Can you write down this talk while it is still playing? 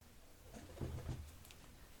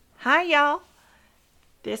Hi, y'all.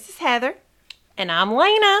 This is Heather. And I'm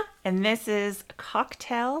Lena. And this is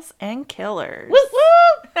Cocktails and Killers. Woo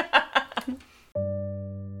woo!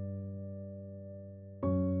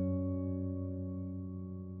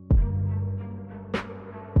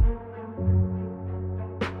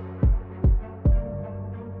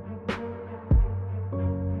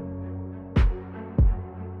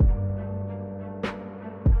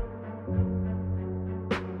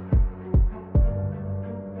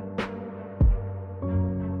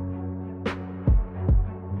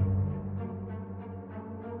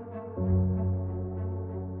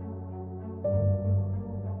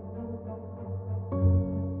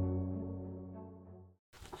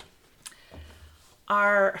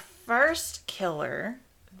 Our first killer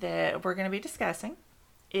that we're going to be discussing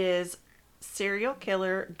is serial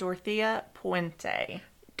killer Dorothea Puente.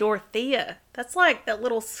 Dorothea. That's like that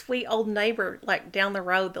little sweet old neighbor like down the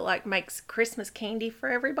road that like makes Christmas candy for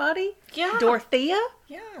everybody. Yeah. Dorothea?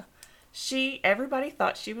 Yeah. Everybody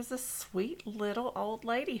thought she was a sweet little old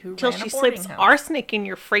lady who Till ran a she boarding slips house. arsenic in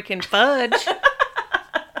your freaking fudge.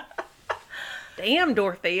 Damn,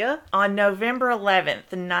 Dorothea. On November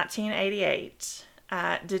 11th, 1988,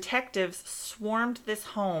 detectives swarmed this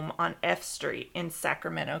home on F Street in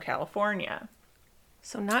Sacramento, California.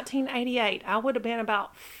 So 1988, I would have been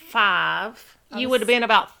about 5. You would have been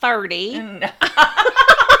about 30. No.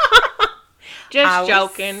 Just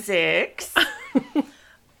joking. Was 6.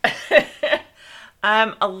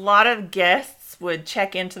 A lot of guests would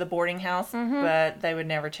check into the boarding house, but they would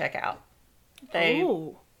never check out. They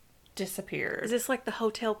disappeared. Is this like the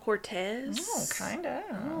Hotel Cortez? Oh, kind of.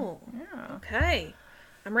 Oh, yeah. Okay.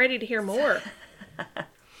 I'm ready to hear more.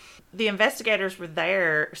 The investigators were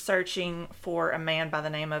there searching for a man by the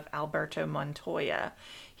name of Alberto Montoya.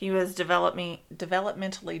 He was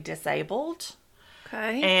developmentally disabled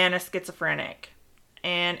and a schizophrenic.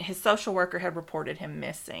 And his social worker had reported him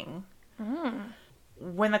missing.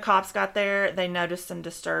 When the cops got there, they noticed some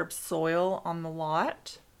disturbed soil on the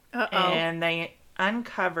lot. And they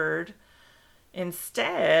uncovered,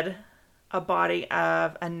 instead, a body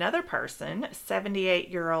of another person,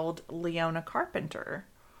 78-year-old Leona Carpenter,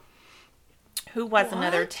 who was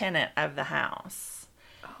another tenant of the house.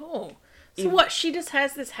 Oh. So what, she just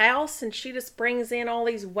has this house and she just brings in all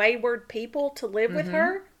these wayward people to live with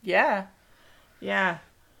her? Yeah. Yeah.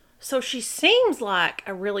 So she seems like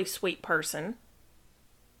a really sweet person,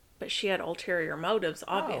 but she had ulterior motives,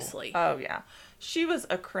 obviously. Oh, yeah. She was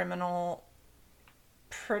a criminal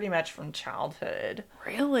pretty much from childhood.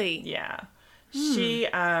 Really? Yeah. She,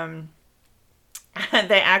 they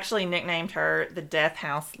actually nicknamed her the Death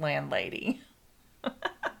House Landlady.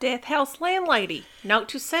 Death House Landlady. Note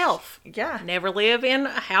to self. Yeah. Never live in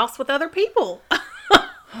a house with other people.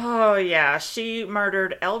 Oh, yeah. She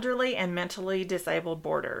murdered elderly and mentally disabled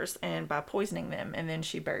boarders and by poisoning them, and then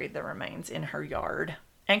she buried the remains in her yard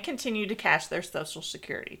and continued to cash their Social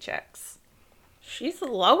Security checks. She's the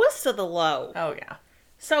lowest of the low. Oh, yeah.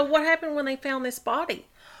 So what happened when they found this body?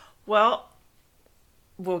 Well,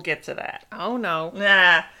 we'll get to that. Oh, no.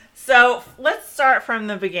 So let's start from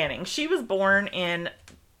the beginning. She was born in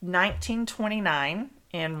 1929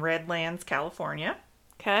 in Redlands, California.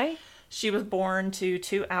 Okay. She was born to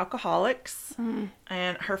 2 alcoholics,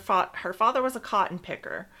 and her father was a cotton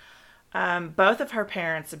picker. Both of her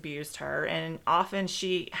parents abused her, and often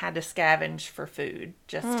she had to scavenge for food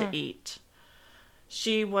just to eat.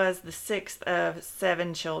 She was the 6th of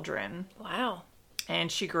 7 children. Wow. And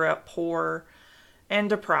she grew up poor and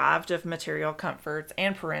deprived of material comforts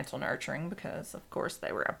and parental nurturing because, of course,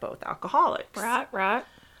 they were both alcoholics. Right.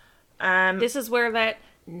 This is where that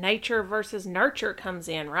nature versus nurture comes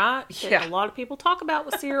in, right? Yeah. That a lot of people talk about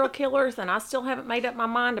with serial killers, and I still haven't made up my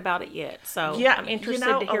mind about it yet. So I'm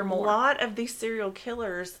interested to hear more. A lot of these serial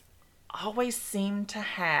killers always seem to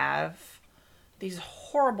have these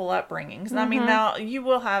horrible upbringings. And I mean, now you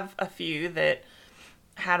will have a few that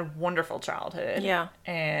had a wonderful childhood. Yeah.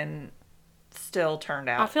 And still turned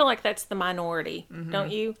out. I feel like that's the minority,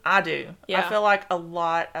 don't you? I do. Yeah. I feel like a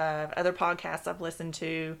lot of other podcasts I've listened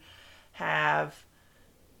to have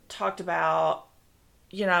talked about,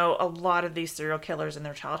 a lot of these serial killers in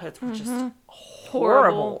their childhoods were just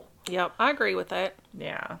horrible. Yep, I agree with that.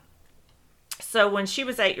 Yeah. So when she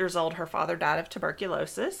was 8 years old, her father died of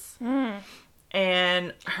tuberculosis.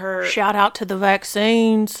 And her... Shout out to the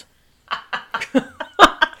vaccines.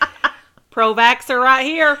 Pro-vaxxer right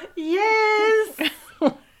here. Yes!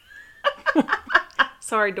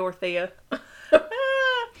 Sorry, Dorothea.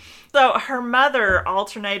 So her mother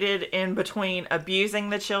alternated in between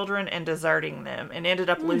abusing the children and deserting them and ended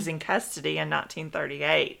up losing custody in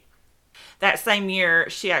 1938. That same year,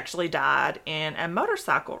 she actually died in a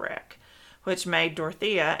motorcycle wreck, which made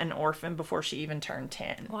Dorothea an orphan before she even turned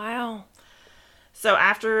 10. Wow. So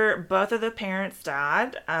after both of the parents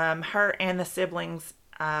died, her and the siblings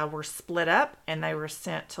were split up, and they were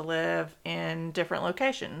sent to live in different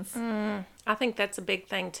locations. I think that's a big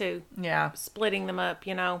thing, too. Yeah. Splitting them up,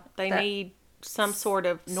 They need some sort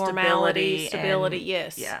of normality, stability.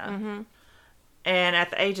 Yes. Yeah. Mm-hmm. And at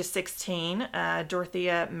the age of 16,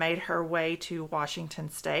 Dorothea made her way to Washington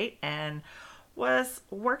State and was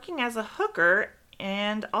working as a hooker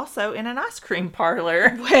and also in an ice cream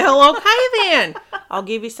parlor. Well, okay then. I'll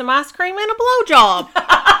give you some ice cream and a blowjob.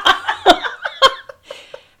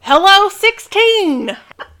 Hello, 16.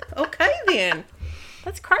 Okay then.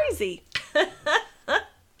 That's crazy.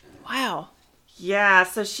 Wow. Yeah,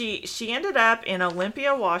 so she ended up in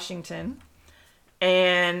Olympia, Washington,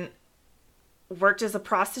 and worked as a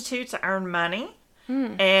prostitute to earn money,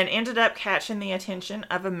 and ended up catching the attention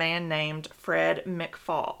of a man named Fred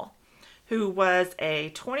McFall, who was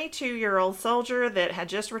a 22-year-old soldier that had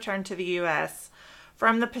just returned to the U.S.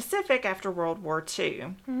 from the Pacific after World War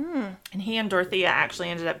II. And he and Dorothea actually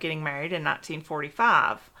ended up getting married in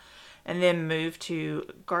 1945, and then moved to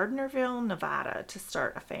Gardnerville, Nevada to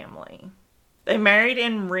start a family. They married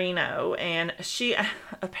in Reno, and she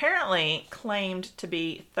apparently claimed to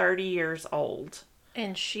be 30 years old.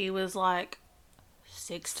 And she was like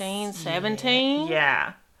 16, 17?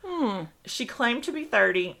 Yeah. She claimed to be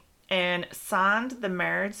 30 and signed the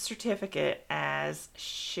marriage certificate as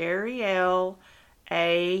Sheriel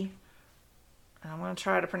A. I'm going to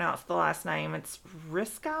try to pronounce the last name. It's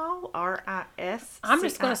Riscal, R-I-S. I'm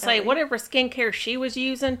just going to say, whatever skincare she was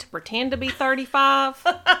using to pretend to be 35.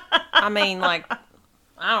 I mean, I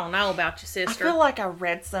don't know about your sister. I feel like I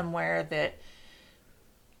read somewhere that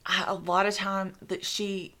a lot of time that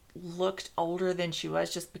she looked older than she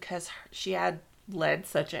was just because she had led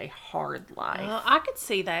such a hard life. I could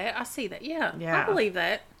see that. I see that. Yeah. I believe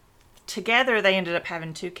that. Together, they ended up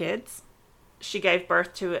having 2 kids. She gave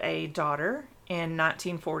birth to a daughter in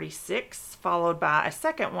 1946, followed by a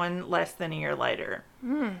second one less than a year later.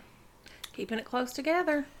 Keeping it close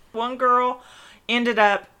together. One girl ended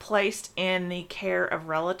up placed in the care of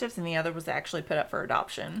relatives, and the other was actually put up for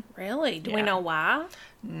adoption. Really? Do we know why?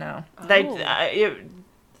 No. Oh.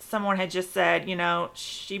 Someone had just said,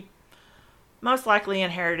 she most likely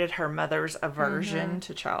inherited her mother's aversion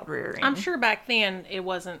to child rearing. I'm sure back then it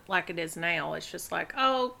wasn't like it is now. It's just like,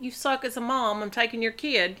 oh, you suck as a mom. I'm taking your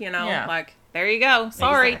kid, There you go.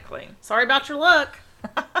 Sorry. Exactly. Sorry about your luck.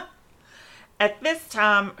 At this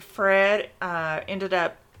time, Fred ended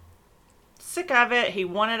up sick of it. He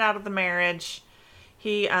wanted out of the marriage.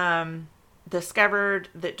 He discovered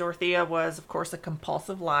that Dorothea was, of course, a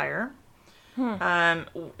compulsive liar.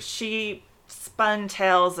 She spun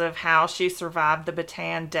tales of how she survived the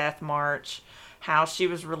Bataan Death March, how she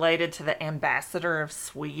was related to the ambassador of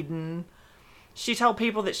Sweden. She told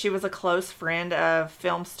people that she was a close friend of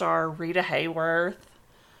film star Rita Hayworth.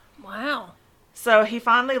 Wow. So he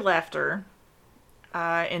finally left her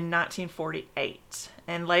in 1948.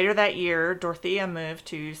 And later that year, Dorothea moved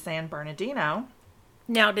to San Bernardino.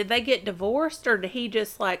 Now, did they get divorced, or did he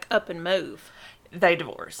just up and move? They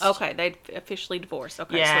divorced. Okay, they officially divorced.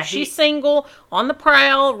 Okay, yeah, so she's single, on the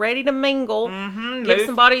prowl, ready to mingle, give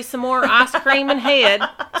somebody some more ice cream and head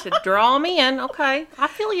to draw them in. Okay, I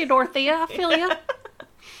feel you, Dorothea. I feel you.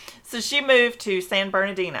 So she moved to San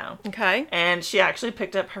Bernardino. Okay. And she actually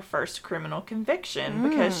picked up her first criminal conviction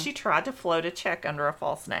because she tried to float a check under a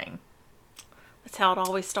false name. That's how it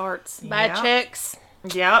always starts. Bad checks.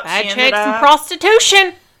 Yep. Bad checks and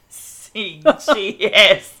prostitution.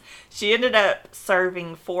 Yes. She ended up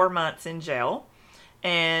serving 4 months in jail.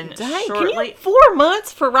 And dang, shortly... can you 4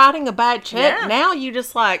 months for writing a bad check? Yeah. Now you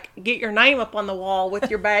just get your name up on the wall with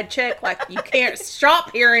your bad check. You can't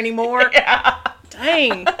shop here anymore. Yeah.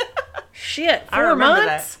 Dang. Shit. 4 I remember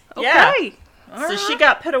months? That. Yeah. Okay. So she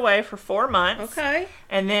got put away for 4 months. Okay.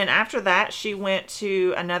 And then after that, she went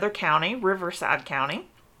to another county, Riverside County,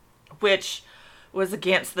 which was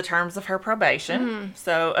against the terms of her probation.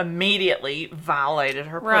 So immediately violated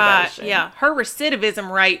her probation. Right, yeah. Her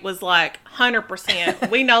recidivism rate was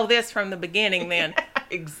 100%. We know this from the beginning then.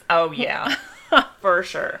 Oh, yeah. For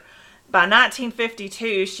sure. By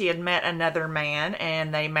 1952, she had met another man,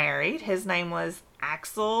 and they married. His name was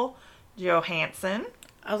Axel Johansson.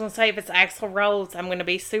 I was going to say, if it's Axl Rose, I'm going to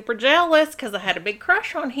be super jealous because I had a big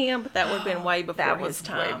crush on him, but that would have been way before his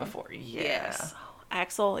time. Way before, yeah. Yes.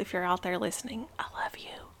 Axel, if you're out there listening, I love you.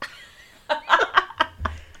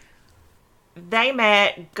 They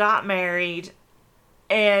met, got married,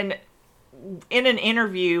 and in an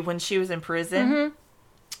interview when she was in prison,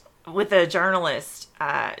 with a journalist.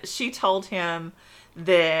 She told him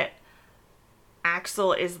that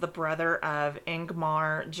Axel is the brother of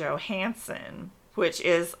Ingmar Johansson, which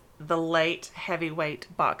is the late heavyweight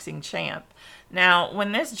boxing champ. Now,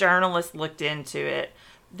 when this journalist looked into it,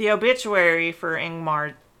 the obituary for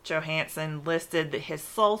Ingmar Johansson listed that his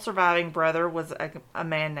sole surviving brother was a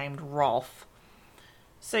man named Rolf.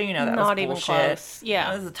 So, that Not was even bullshit. close.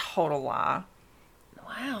 Yeah. That was a total lie.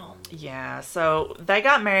 Wow. Yeah, so they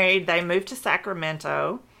got married. They moved to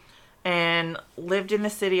Sacramento and lived in the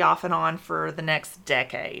city off and on for the next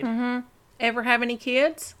decade. Mm-hmm. Ever have any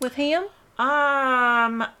kids with him?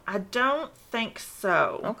 I don't think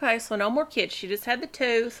so. Okay, so no more kids. She just had the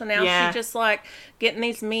 2, so now she's just like getting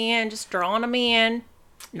these men, just drawing them in.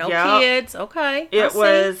 No kids. Okay. It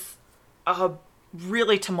was a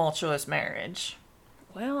really tumultuous marriage.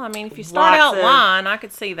 Well, I mean, if you start out lying, I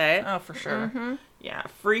could see that. Oh, for sure. Mm-hmm. Yeah,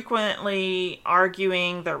 frequently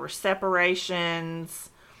arguing. There were separations.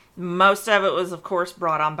 Most of it was, of course,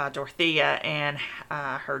 brought on by Dorothea and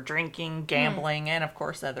her drinking, gambling, and, of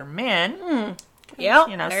course, other men. Yep.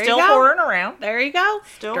 Still whoring around. There you go.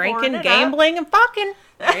 Still drinking, gambling, and fucking.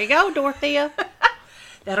 There you go, Dorothea.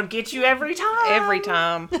 That'll get you every time. Every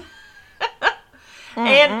time.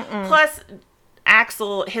 Plus,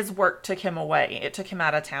 Axel, his work took him away. It took him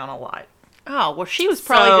out of town a lot. Oh, well, she was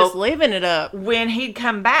probably just living it up. When he'd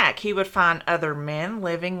come back, he would find other men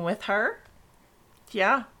living with her.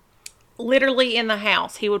 Yeah. Literally in the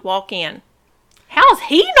house. He would walk in. How's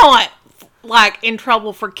he not, in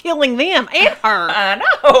trouble for killing them and her? I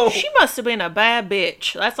know. She must have been a bad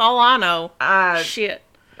bitch. That's all I know. Shit.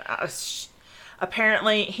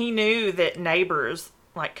 Apparently, he knew that neighbors,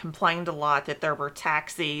 complained a lot that there were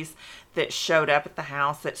taxis that showed up at the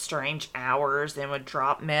house at strange hours and would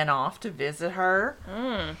drop men off to visit her.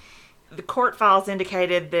 The court files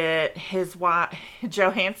indicated that his wife,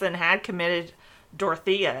 Johansson, had committed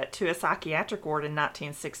Dorothea to a psychiatric ward in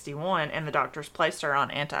 1961, and the doctors placed her on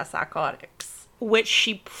antipsychotics. Which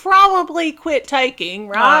she probably quit taking,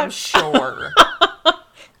 right? I'm sure.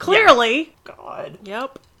 Clearly. Yeah. God.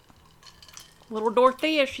 Yep. Little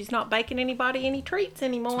Dorothea, she's not baking anybody any treats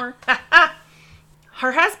anymore.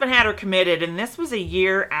 Her husband had her committed, and this was a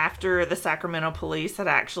year after the Sacramento police had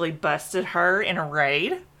actually busted her in a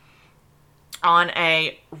raid on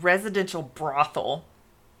a residential brothel.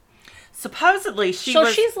 Supposedly,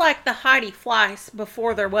 she's like the Heidi Fleiss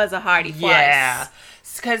before there was a Heidi Fleiss. Yeah.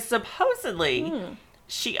 Because supposedly,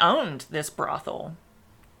 she owned this brothel.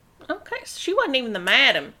 Okay, so she wasn't even the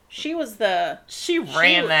madam. She was She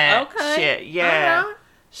ran that shit, yeah. Right.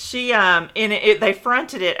 She, they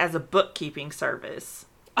fronted it as a bookkeeping service.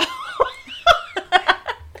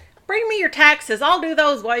 Bring me your taxes. I'll do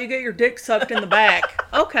those while you get your dick sucked in the back.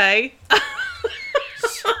 Okay.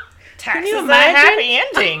 Taxes is a happy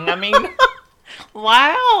ending. I mean.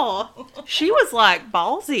 Wow. She was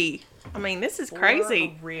ballsy. I mean, this is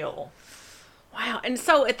crazy. For real. Wow. And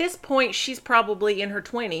so at this point, she's probably in her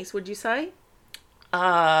 20s, would you say?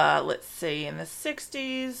 Let's see. In the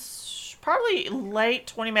 60s, probably late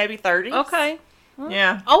 20, maybe 30s. Okay. Well,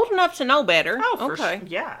 yeah. Old enough to know better. Oh, for sure.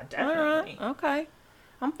 Yeah, definitely. All right. Okay.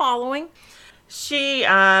 I'm following. She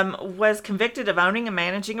was convicted of owning and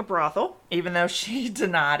managing a brothel, even though she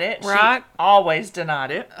denied it. Right. She always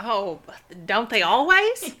denied it. Oh, don't they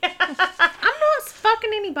always? Yeah. I'm not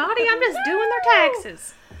fucking anybody. I'm just doing their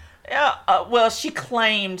taxes. Well, she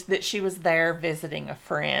claimed that she was there visiting a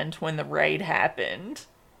friend when the raid happened.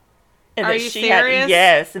 And Are you serious?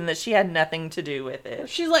 Yes, and that she had nothing to do with it.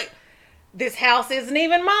 She's like, this house isn't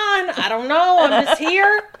even mine. I don't know. I'm just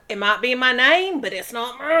here. It might be my name, but it's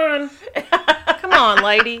not mine. Come on,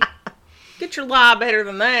 lady. Get your lie better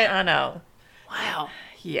than that. I know. Wow.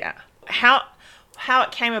 Yeah. How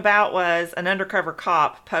it came about was an undercover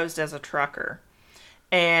cop posed as a trucker.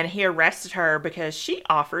 And he arrested her because she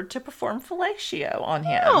offered to perform fellatio on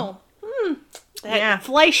him. Oh. That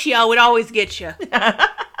fellatio would always get you.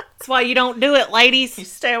 That's why you don't do it, ladies. You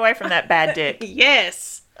stay away from that bad dick.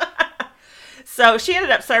 Yes. So she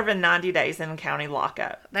ended up serving 90 days in county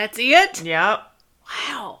lockup. That's it? Yep.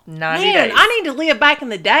 Wow. 90 days. I need to live back in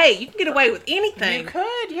the day. You can get away with anything. You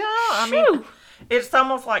could, yeah. I mean, it's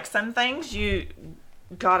almost like some things you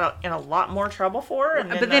got in a lot more trouble for. And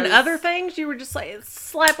but then other things, you were just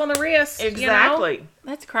slap on the wrist. Exactly. You know?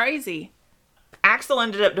 That's crazy. Axel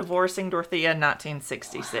ended up divorcing Dorothea in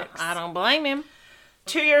 1966. I don't blame him.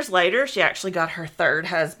 2 years later, she actually got her third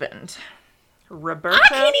husband. Roberto. I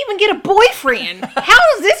can't even get a boyfriend. How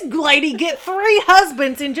does this lady get 3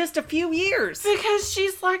 husbands in just a few years? Because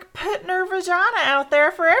she's putting her vagina out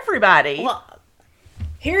there for everybody. Well,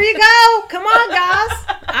 here you go. Come on, guys.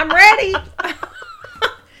 I'm ready.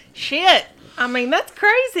 Shit. I mean, that's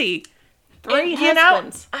crazy. 3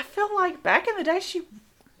 husbands. I feel like back in the day,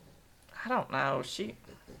 I don't know, she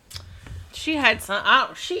had some, I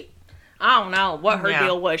don't know what her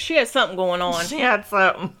deal was. She had something going on. She had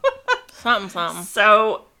something. something.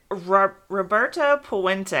 So, Roberto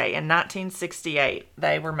Puente in 1968,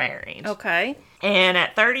 they were married. Okay. And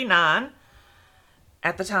at 39,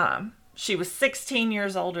 at the time, she was 16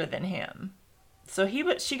 years older than him. So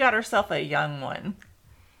she got herself a young one.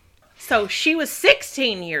 So she was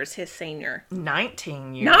 16 years his senior.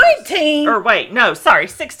 19 years. 19? Or wait, no, sorry,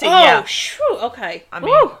 16, oh, yeah. Shoo, okay. I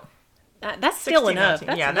mean, that's still 16, enough.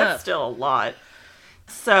 19. That's That's still a lot.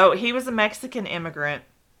 So he was a Mexican immigrant.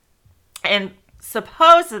 And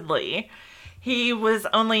supposedly, he was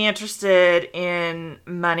only interested in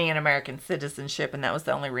money and American citizenship, and that was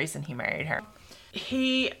the only reason he married her.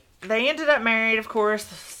 They ended up married, of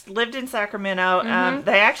course, lived in Sacramento. Mm-hmm.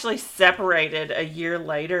 They actually separated a year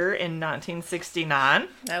later in 1969.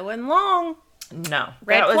 That wasn't long. No.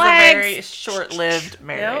 Red that flags. was a very short-lived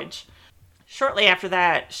marriage. Yep. Shortly after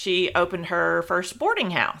that, she opened her first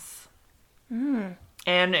boarding house. Mm.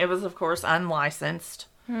 And it was, of course, unlicensed.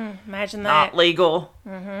 Imagine that. Not legal.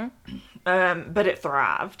 Mm-hmm. But it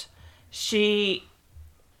thrived. She,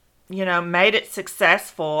 made it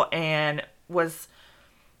successful and was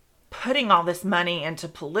putting all this money into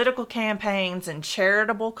political campaigns and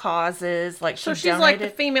charitable causes. Like so she's like the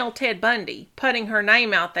female Ted Bundy, putting her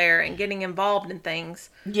name out there and getting involved in things.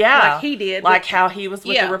 Yeah. Like he did. Like how he was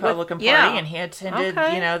with the Republican Party and he attended,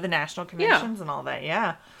 okay. The national conventions and all that.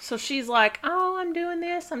 Yeah. So she's like, oh, I'm doing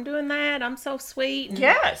this, I'm doing that, I'm so sweet. And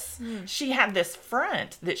yes. She had this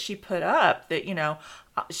front that she put up that,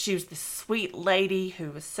 she was this sweet lady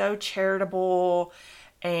who was so charitable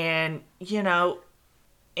and,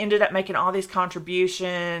 ended up making all these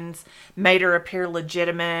contributions, made her appear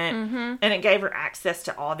legitimate, and it gave her access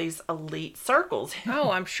to all these elite circles.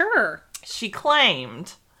 Oh, I'm sure. She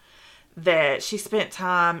claimed that she spent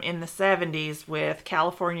time in the 70s with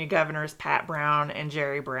California governors Pat Brown and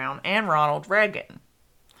Jerry Brown and Ronald Reagan.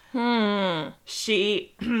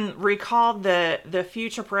 She recalled the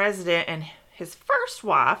future president and his first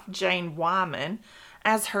wife, Jane Wyman,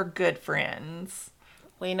 as her good friends.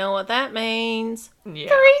 We know what that means. Yeah.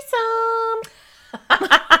 Threesome.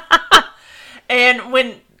 And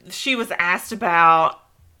when she was asked about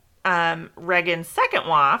Reagan's second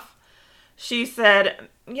wife, she said,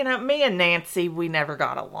 me and Nancy, we never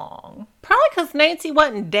got along. Probably because Nancy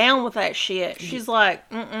wasn't down with that shit. She's like,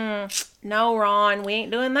 no, Ron, we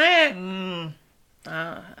ain't doing that.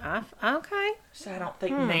 Okay. So I don't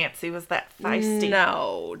think Nancy was that feisty.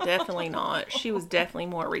 No, definitely not. She was definitely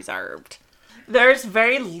more reserved. There's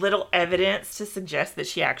very little evidence to suggest that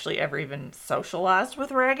she actually ever even socialized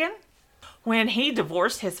with Reagan. When he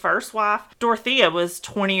divorced his first wife, Dorothea was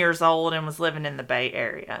 20 years old and was living in the Bay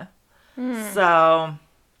Area. So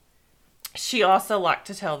she also liked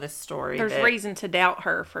to tell this story. There's reason to doubt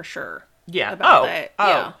her for sure. Yeah. About that.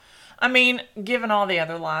 Yeah. I mean, given all the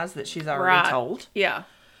other lies that she's already told. Yeah.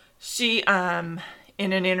 She, in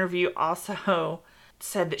an interview, also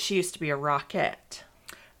said that she used to be a rockette.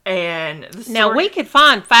 And now we could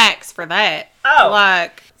find facts for that.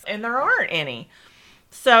 And there aren't any.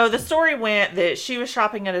 So the story went that she was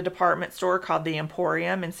shopping at a department store called the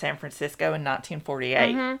Emporium in San Francisco in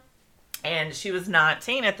 1948. And she was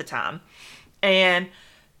 19 at the time. And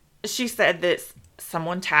she said that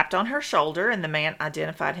someone tapped on her shoulder and the man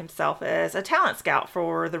identified himself as a talent scout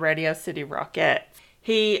for the Radio City Rockettes.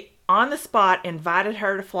 He, on the spot, invited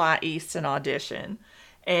her to fly east and audition.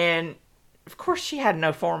 And of course, she had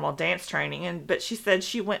no formal dance training, but she said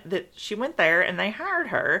she went there and they hired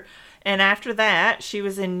her. And after that, she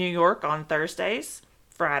was in New York on Thursdays,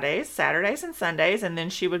 Fridays, Saturdays, and Sundays, and then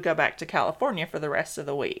she would go back to California for the rest of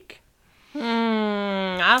the week.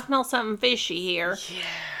 I smell something fishy here. Yeah.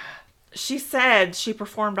 She said she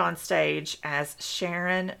performed on stage as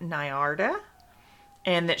Sharon Nyarda,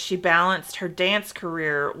 and that she balanced her dance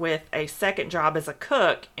career with a second job as a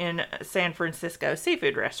cook in a San Francisco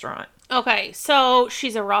seafood restaurant. Okay, so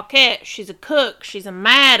she's a rockette, she's a cook, she's a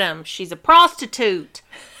madam, she's a prostitute.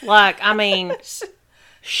 Like, I mean,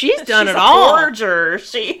 she's done it all. Forger.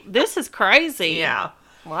 This is crazy. Yeah.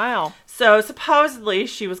 Wow. So supposedly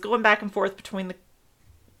she was going back and forth between the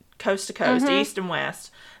coast to coast, east and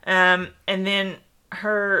west. And then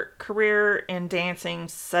her career in dancing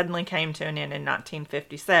suddenly came to an end in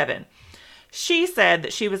 1957. She said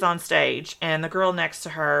that she was on stage and the girl next to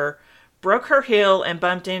her broke her heel and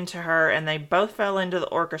bumped into her, and they both fell into the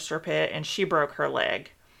orchestra pit, and she broke her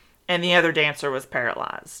leg. And the other dancer was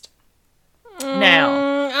paralyzed. Now,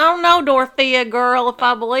 I don't know, Dorothea, girl, if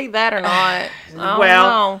I believe that or not. I don't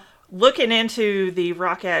know. looking into the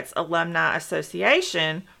Rockettes Alumni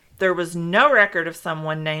Association, there was no record of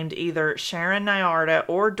someone named either Sharon Nyarda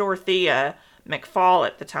or Dorothea McFall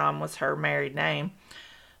at the time was her married name,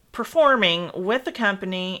 performing with the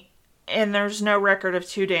company, and there's no record of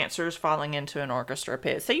 2 dancers falling into an orchestra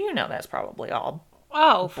pit. So that's probably all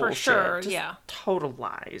bullshit. For sure, Just yeah. total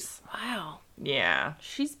lies. Wow. Yeah.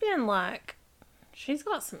 She's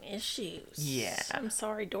got some issues. Yeah. I'm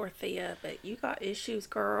sorry, Dorothea, but you got issues,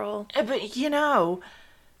 girl. But,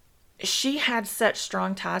 she had such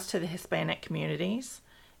strong ties to the Hispanic communities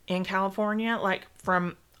in California, like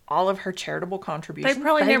from all of her charitable contributions. They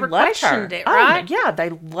probably never questioned it, right? Yeah, they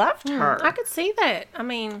loved her. I could see that. I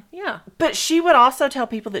mean, yeah. But she would also tell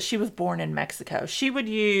people that she was born in Mexico. She would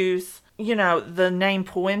use, the name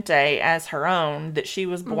Puente as her own, that she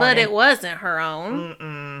was born But it wasn't her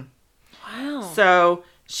own. Wow. So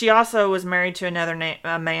she also was married to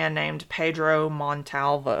a man named Pedro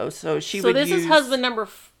Montalvo. So this is husband number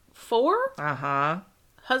 4? Uh-huh.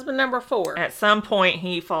 Husband number 4. At some point,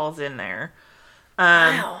 he falls in there.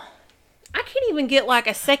 Wow. I can't even get like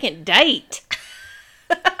a second date.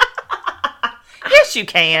 Yes, you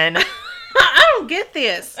can. I don't get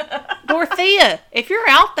this. Dorothea, if you're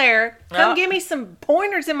out there, come give me some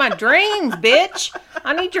pointers in my dreams, bitch.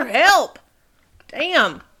 I need your help.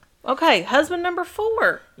 Damn. Okay, husband number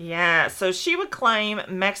 4. Yeah, so she would claim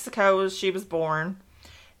Mexico as she was born,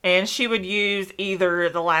 and she would use either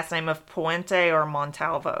the last name of Puente or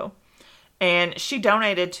Montalvo. And she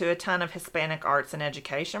donated to a ton of Hispanic arts and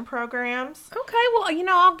education programs. Okay, well,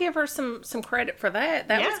 I'll give her some credit for that.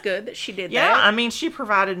 That was good that she did that. Yeah, I mean, she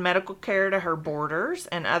provided medical care to her boarders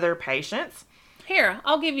and other patients. Here,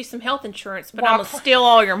 I'll give you some health insurance, but I'm going to steal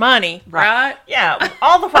all your money, right? Yeah,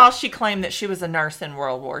 all the while she claimed that she was a nurse in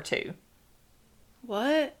World War II.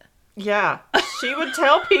 What? Yeah, she would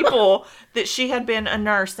tell people that she had been a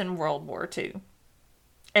nurse in World War II.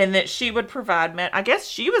 And that she would provide, I guess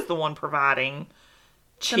she was the one providing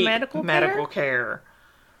cheap medical care.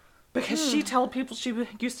 Because she told people she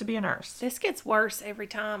used to be a nurse. This gets worse every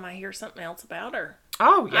time I hear something else about her.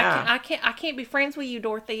 Oh, yeah. I can't be friends with you,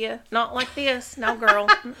 Dorothea. Not like this. No, girl.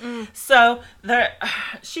 So,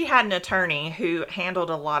 she had an attorney who handled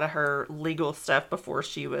a lot of her legal stuff before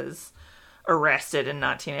she was arrested in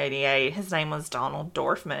 1988. His name was Donald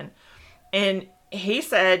Dorfman. And he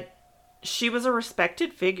said she was a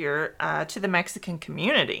respected figure to the Mexican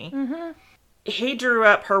community. Mm-hmm. He drew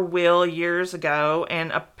up her will years ago,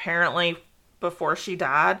 and apparently before she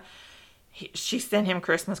died, she sent him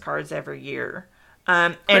Christmas cards every year.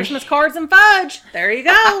 Christmas cards and fudge. There you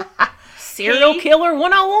go. Serial killer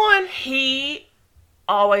 101. He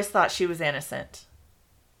always thought she was innocent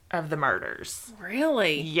of the murders.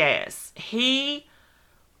 Really? Yes. He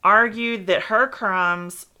argued that her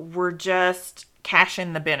crimes were just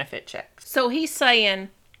cashing the benefit checks. So he's saying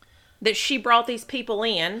that she brought these people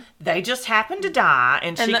in. They just happened to die,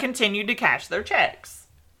 and she continued to cash their checks.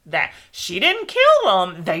 That she didn't kill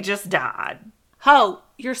them, they just died. Ho,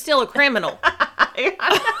 you're still a criminal.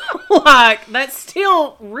 Like, that's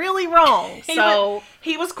still really wrong.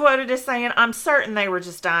 He was quoted as saying, "I'm certain they were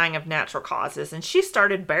just dying of natural causes," and she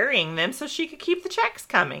started burying them so she could keep the checks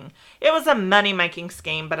coming. It was a money-making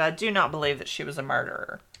scheme, but I do not believe that she was a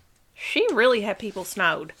murderer. She really had people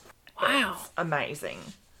snowed. Wow. It's amazing.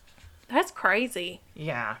 That's crazy.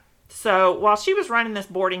 Yeah. So while she was running this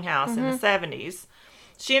boarding house in the 70s,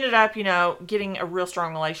 she ended up, getting a real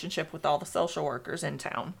strong relationship with all the social workers in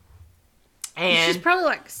town. And she's probably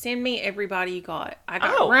like, send me everybody you got. I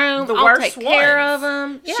got room. I'll take care of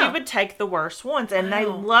them. Yeah. She would take the worst ones. And they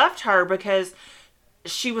loved her because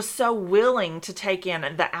she was so willing to take in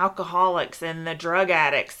the alcoholics and the drug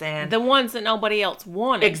addicts and the ones that nobody else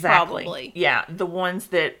wanted. Exactly. Probably. Yeah, the ones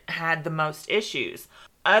that had the most issues.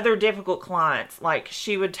 Other difficult clients, like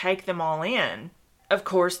she would take them all in. Of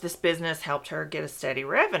course, this business helped her get a steady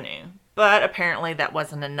revenue, but apparently that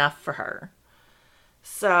wasn't enough for her.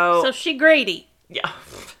 So she greedy. Yeah,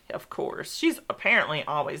 of course. She's apparently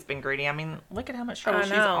always been greedy. I mean, look at how much trouble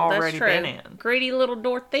she's already been in. Greedy little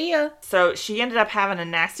Dorothea. So she ended up having a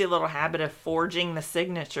nasty little habit of forging the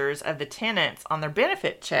signatures of the tenants on their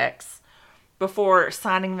benefit checks before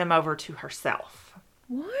signing them over to herself.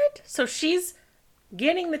 What? So she's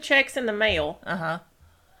getting the checks in the mail.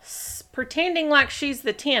 Pretending like she's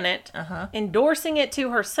the tenant. Endorsing it to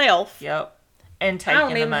herself. Yep. And taking the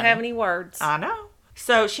money. I don't even have any words. I know.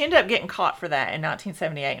 So she ended up getting caught for that in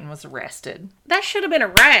 1978 and was arrested. That should have been a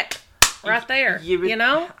rat right there, you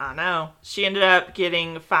know? I know. She ended up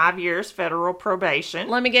getting 5 years federal probation.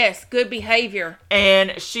 Let me guess, good behavior.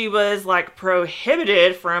 And she was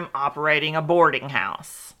prohibited from operating a boarding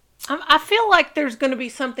house. I feel like there's going to be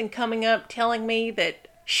something coming up telling me that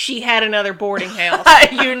she had another boarding house.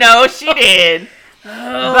 You know she did.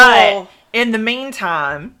 Oh. But in the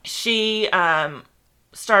meantime, she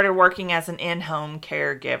started working as an in-home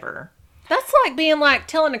caregiver. That's like being like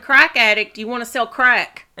telling a crack addict you want to sell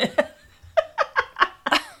crack.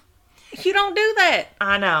 You don't do that.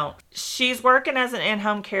 I know. She's working as an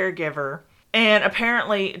in-home caregiver and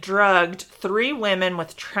apparently drugged 3 women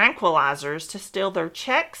with tranquilizers to steal their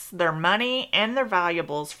checks, their money, and their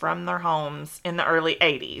valuables from their homes in the early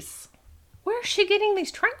 80s. Where's she getting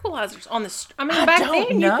these tranquilizers? Back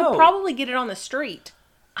then you could probably get it on the street.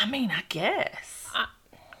 I mean, I guess.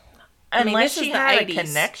 Unless she had a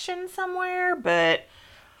connection somewhere, but...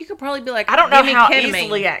 You could probably be like, I don't know how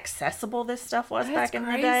easily accessible this stuff was back in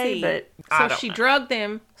the day, but so she drugged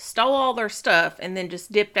them, stole all their stuff, and then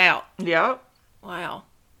just dipped out. Yep. Wow.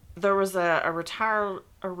 There was a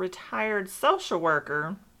retired social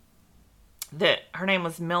worker that her name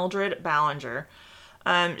was Mildred Ballinger.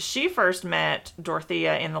 She first met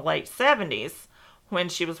Dorothea in the late 70s when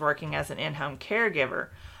she was working as an in-home caregiver.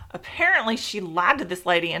 Apparently, she lied to this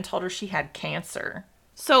lady and told her she had cancer.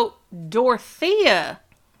 So Dorothea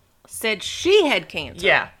said she had cancer.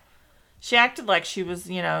 Yeah. She acted like she was,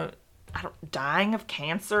 dying of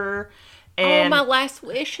cancer. And my last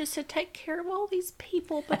wish is to take care of all these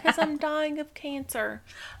people because I'm dying of cancer.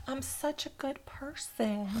 I'm such a good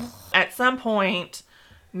person. At some point,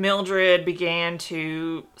 Mildred began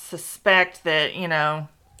to suspect that,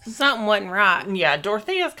 something wasn't right. Yeah,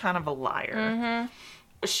 Dorothea's kind of a liar.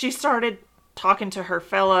 Mm-hmm. She started talking to her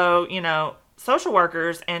fellow, social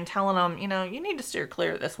workers and telling them, you need to steer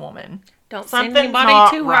clear of this woman. Don't send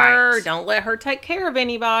anybody to her. Don't let her take care of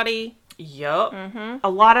anybody. Yep. Mm-hmm. A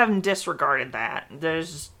lot of them disregarded that.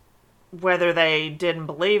 There's, whether they didn't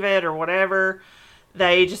believe it or whatever,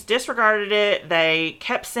 they just disregarded it. They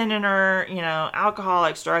kept sending her,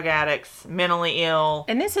 alcoholics, drug addicts, mentally ill.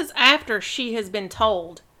 And this is after she has been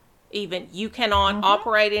told, even, you cannot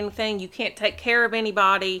operate anything, you can't take care of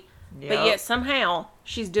anybody. Yep. But yet somehow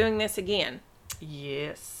she's doing this again.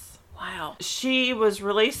 Yes. Wow. She was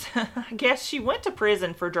released, I guess she went to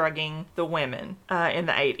prison for drugging the women in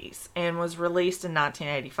the 80s and was released in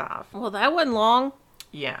 1985. Well, that wasn't long.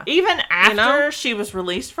 Yeah. Even after she was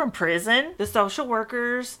released from prison, the social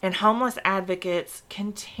workers and homeless advocates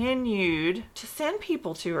continued to send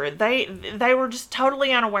people to her. They were just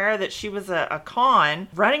totally unaware that she was a con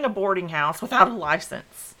running a boarding house without a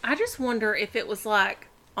license. I just wonder if it was like,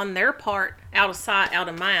 on their part, out of sight, out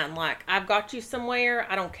of mind. Like, I've got you somewhere.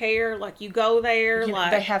 I don't care. Like, you go there.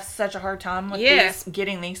 They have such a hard time with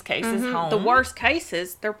getting these cases home. The worst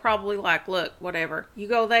cases, they're probably like, look, whatever. You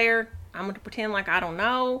go there. I'm going to pretend like I don't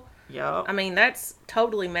know. Yep. I mean, that's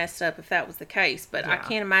totally messed up if that was the case. But I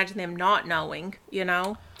can't imagine them not knowing,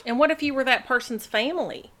 And what if you were that person's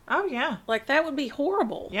family? Oh, yeah. Like, that would be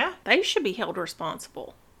horrible. Yeah. They should be held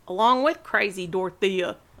responsible. Along with crazy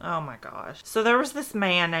Dorothea. Oh my gosh. So there was this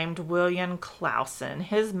man named William Clausen.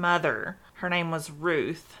 His mother, her name was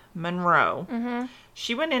Ruth Monroe. Mm-hmm.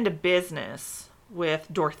 She went into business with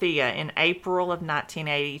Dorothea in April of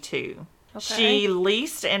 1982. Okay. She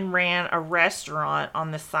leased and ran a restaurant on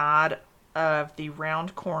the side of the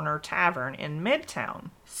Round Corner Tavern in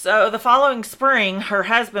Midtown. So the following spring, her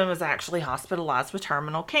husband was actually hospitalized with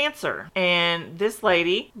terminal cancer. And this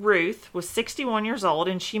lady, Ruth, was 61 years old,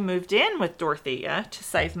 and she moved in with Dorothea to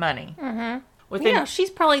save money. Mm-hmm. She's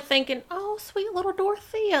probably thinking, oh, sweet little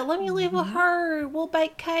Dorothea, let me live with her. We'll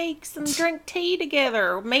bake cakes and drink tea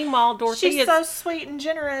together. Meanwhile, Dorothea's... She's so sweet and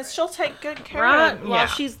generous. She'll take good care of them. While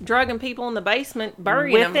she's drugging people in the basement,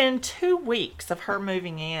 burying them. Within 2 weeks of her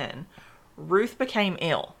moving in, Ruth became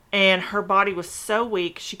ill. And her body was so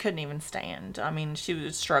weak, she couldn't even stand. I mean, she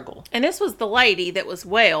would struggle. And this was the lady that was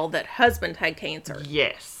well, that husband had cancer.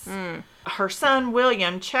 Yes. Mm. Her son,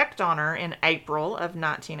 William, checked on her in April of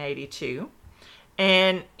 1982.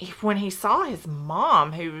 And when he saw his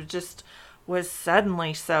mom, who was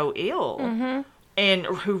suddenly so ill, and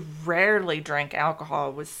who rarely drank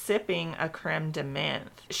alcohol, was sipping a creme de menthe,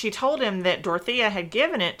 she told him that Dorothea had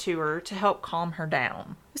given it to her to help calm her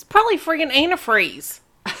down. It's probably friggin' antifreeze.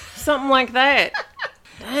 Something like that.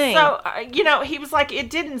 Dang. So, he was like,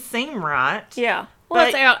 it didn't seem right. Yeah. Well,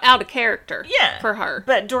 it's out of character for her.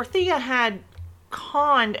 But Dorothea had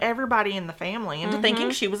conned everybody in the family into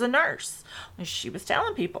thinking she was a nurse. She was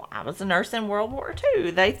telling people, I was a nurse in World War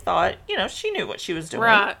II. They thought, she knew what she was doing.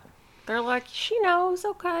 Right. They're like, she knows,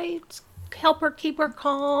 okay. It's help her, keep her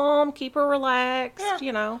calm, keep her relaxed,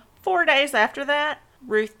 4 days after that,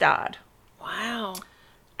 Ruth died. Wow.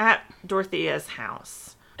 At Dorothea's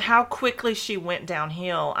house. How quickly she went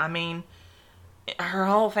downhill. I mean, her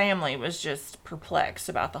whole family was just perplexed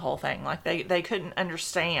about the whole thing. Like, they couldn't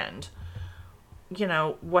understand,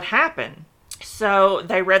 what happened. So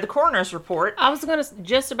they read the coroner's report. I was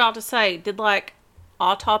just about to say, did, like,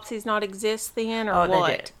 autopsies not exist then, or what?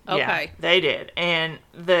 They did. Okay. Yeah, they did. And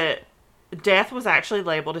the death was actually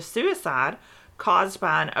labeled as suicide caused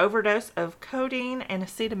by an overdose of codeine and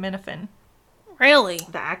acetaminophen. Really?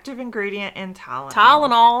 The active ingredient in Tylenol.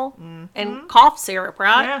 Tylenol and cough syrup,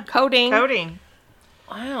 right? Yeah. Codeine.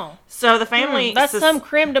 Wow. So the family... that's some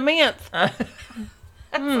creme de menthe.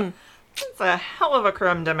 It's a hell of a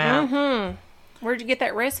creme de menthe. Mm-hmm. Where'd you get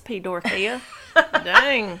that recipe, Dorothea?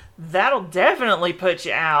 Dang. That'll definitely put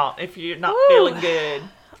you out if you're not feeling good.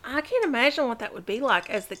 I can't imagine what that would be like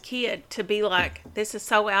as the kid, to be like, this is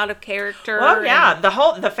so out of character. Well, yeah,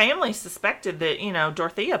 the family suspected that,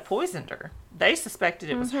 Dorothea poisoned her. They suspected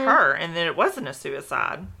it was her and that it wasn't a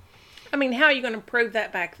suicide. I mean, how are you going to prove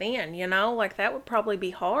that back then, Like, that would probably be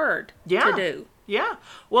hard to do. Yeah.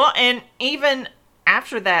 Well, and even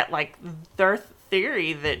after that, like, their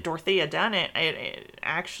theory that Dorothea done it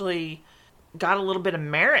actually got a little bit of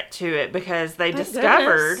merit to it, because they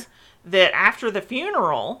discovered that after the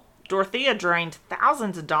funeral, Dorothea drained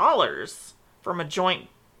thousands of dollars from a joint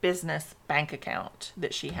business bank account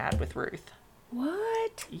that she had with Ruth.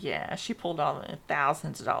 What? Yeah, she pulled all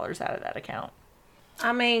thousands of dollars out of that account.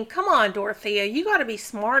 I mean, come on, Dorothea. You got to be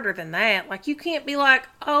smarter than that. Like, you can't be like,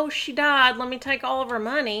 oh, she died, let me take all of her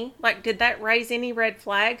money. Like, did that raise any red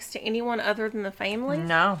flags to anyone other than the family?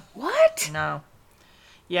 No. What? No.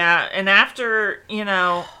 Yeah, and after,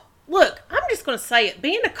 Look, I'm just going to say it.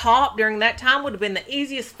 Being a cop during that time would have been the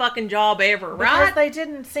easiest fucking job ever, right? Because they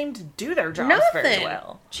didn't seem to do their jobs very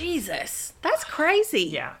well. Jesus. That's crazy.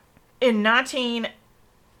 Yeah. In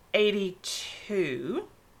 1982,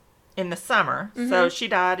 in the summer, so she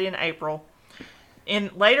died in April,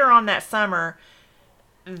 later on that summer,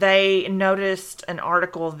 they noticed an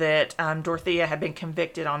article that Dorothea had been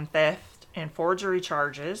convicted on theft and forgery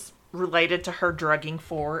charges related to her drugging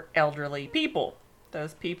for elderly people.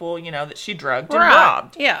 Those people, that she drugged and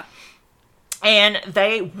robbed. Yeah. And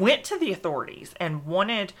they went to the authorities and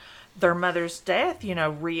wanted their mother's death,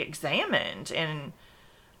 re-examined. And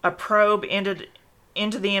a probe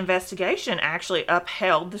into the investigation actually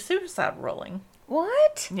upheld the suicide ruling.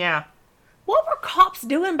 What? Yeah. What were cops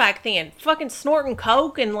doing back then? Fucking snorting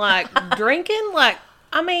coke and, like, drinking? Like,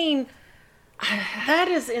 I mean, that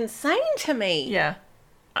is insane to me. Yeah.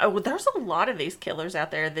 Well, there's a lot of these killers out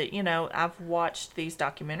there that, I've watched these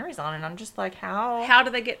documentaries on, and I'm just like, how? How do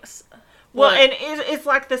they get... Well, and it's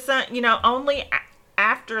like the son, only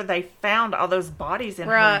after they found all those bodies in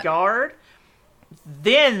her yard,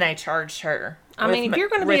 then they charged her. I mean, if you're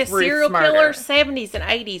going to be a serial killer, 70s and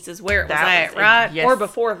 80s is where it was at, right? Yes, or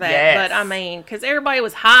before that. Yes. But, I mean, because everybody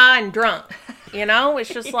was high and drunk,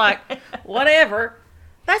 It's just like, whatever.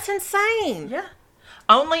 That's insane. Yeah.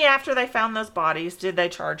 Only after they found those bodies did they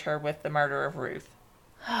charge her with the murder of Ruth.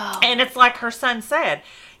 Oh. And it's like her son said,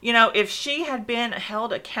 if she had been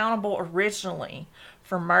held accountable originally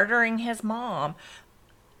for murdering his mom,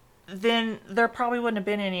 then there probably wouldn't have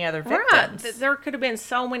been any other victims. Right. There could have been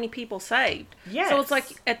so many people saved. Yes. So it's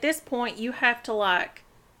like, at this point, you have to, like,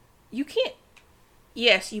 you can't,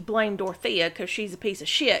 yes, you blame Dorothea because she's a piece of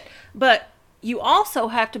shit, but you also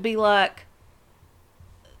have to be like,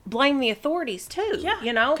 blame the authorities too. Yeah.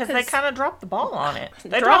 Because they kind of dropped the ball on it.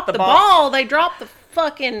 They dropped the ball. They dropped the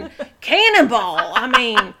fucking cannonball. I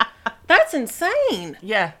mean, that's insane.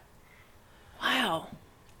 Yeah. Wow.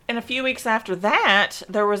 And a few weeks after that,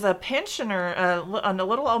 there was a pensioner, a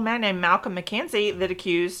little old man named Malcolm McKenzie, that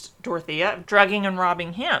accused Dorothea of drugging and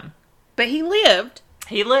robbing him. But he lived.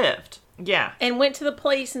 He lived. Yeah. And went to the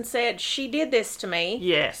police and said, she did this to me.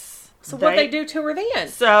 Yes. So what'd they do to her then?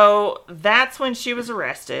 So that's when she was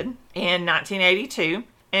arrested in 1982,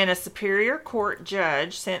 and a Superior Court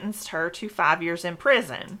judge sentenced her to 5 years in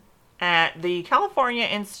prison at the California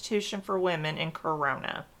Institution for Women in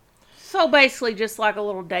Corona. So basically just like a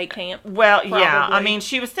little day camp. Well, probably. Yeah. I mean,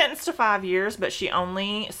 she was sentenced to 5 years, but she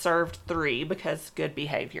only served 3 because good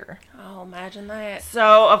behavior. Oh, imagine that.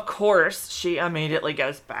 So, of course, she immediately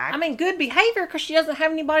goes back. I mean, good behavior because she doesn't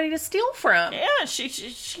have anybody to steal from. Yeah,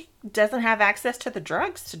 she doesn't have access to the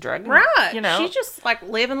drugs to drug. Right. She's just like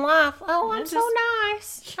living life. Oh, I'm so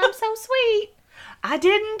nice. I'm so sweet. I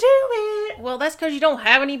didn't do it. Well, that's because you don't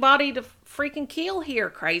have anybody to freaking kill here,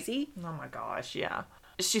 crazy. Oh, my gosh, yeah.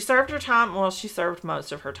 She served her time. Well, she served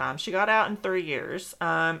most of her time. She got out in 3 years.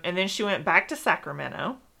 And then she went back to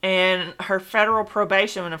Sacramento. And her federal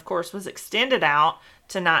probation, of course, was extended out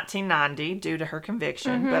to 1990 due to her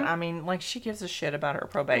conviction. But, I mean, like, she gives a shit about her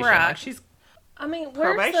probation. Right. Like, she's I mean,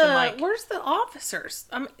 where's the officers?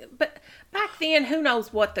 I mean, but back then, who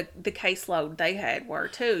knows what the caseload they had were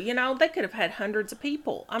too. You know, they could have had hundreds of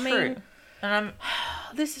people. I mean,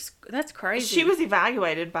 that's crazy. She was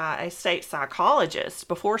evaluated by a state psychologist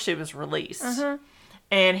before she was released,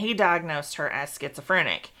 and he diagnosed her as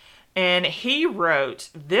schizophrenic. And he wrote,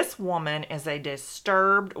 "This woman is a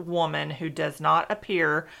disturbed woman who does not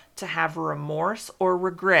appear to have remorse or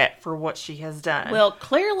regret for what she has done." Well,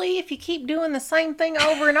 clearly, if you keep doing the same thing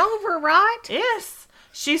over and over, right? Yes.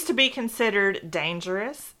 She's to be considered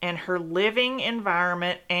dangerous, and her living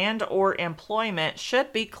environment and or employment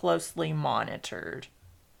should be closely monitored.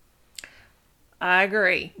 I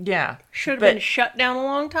agree. Yeah. Should have been shut down a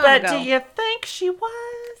long time ago. But do you think she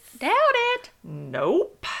was? Doubt it.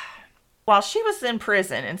 Nope. While she was in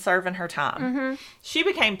prison and serving her time, she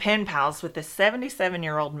became pen pals with this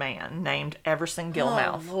 77-year-old man named Everson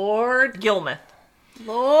Gilmouth. Oh, Lord. Gilmouth.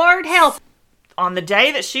 Lord help. On the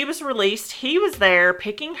day that she was released, he was there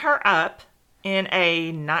picking her up in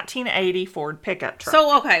a 1980 Ford pickup truck.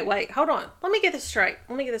 So, okay, wait, hold on. Let me get this straight.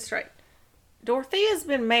 Dorothea's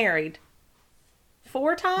been married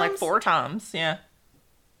 4 times? Like 4 times, yeah.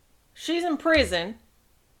 She's in prison.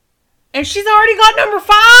 And she's already got number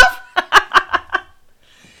 5?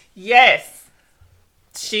 Yes.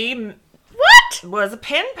 She was a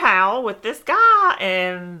pen pal with this guy,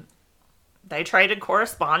 and they traded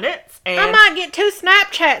correspondence. And I might get 2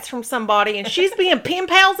 Snapchats from somebody, and she's being pen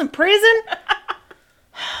pals in prison?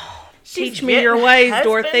 Teach me your ways,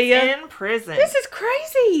 Dorothea. In prison. This is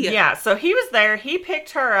crazy. Yeah, so he was there. He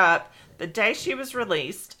picked her up the day she was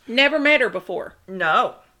released. Never met her before.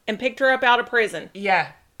 No. And picked her up out of prison.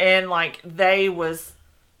 Yeah. And, like, they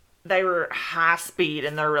were high speed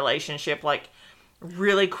in their relationship, like,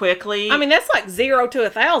 really quickly. I mean, that's like 0 to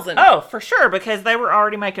 1,000. Oh, for sure, because they were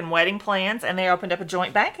already making wedding plans, and they opened up a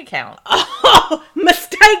joint bank account. Oh,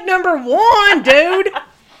 mistake number 1, dude.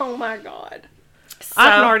 Oh, my God. So, I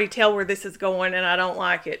can already tell where this is going, and I don't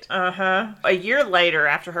like it. A year later,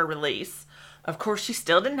 after her release, of course, she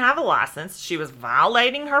still didn't have a license. She was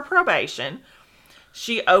violating her probation.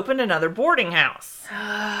 She opened another boarding house.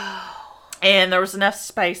 And there was enough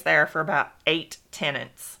space there for about 8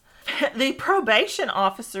 tenants. The probation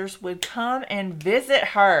officers would come and visit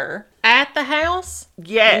her. At the house?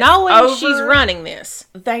 Yes. Knowing she's running this.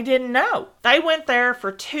 They didn't know. They went there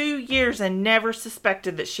for 2 years and never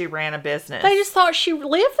suspected that she ran a business. They just thought she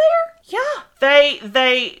lived there? Yeah.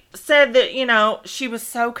 They said that, you know, she was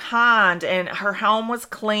so kind and her home was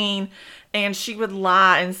clean, and she would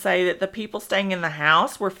lie and say that the people staying in the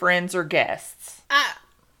house were friends or guests.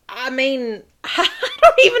 I mean, I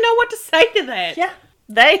don't even know what to say to that. Yeah.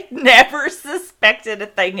 They never suspected a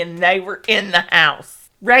thing, and they were in the house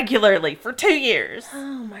regularly for 2 years.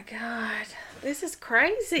 Oh, my God. This is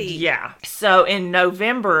crazy. Yeah. So in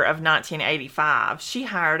November of 1985, she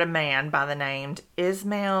hired a man by the name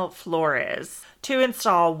Ismael Flores to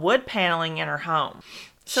install wood paneling in her home.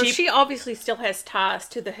 So she obviously still has ties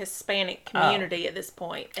to the Hispanic community at this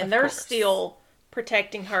point, and they're still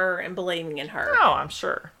protecting her and believing in her. Oh, I'm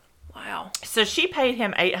sure. Wow. So she paid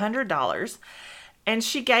him $800, and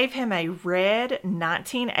she gave him a red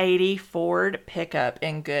 1980 Ford pickup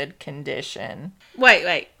in good condition.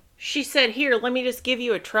 Wait. She said, "Here, let me just give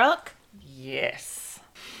you a truck?" Yes.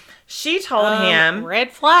 She told him...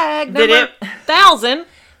 Red flag, number 1,000.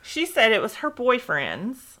 She said it was her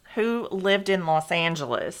boyfriend's, who lived in Los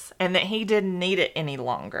Angeles, and that he didn't need it any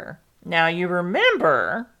longer. Now, you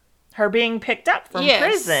remember her being picked up from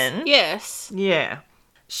prison. Yes. Yeah.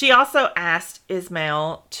 She also asked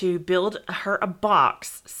Ismael to build her a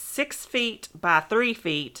box 6 feet by 3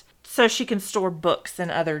 feet so she can store books and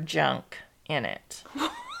other junk in it.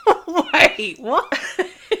 Wait, what?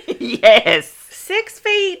 Yes. 6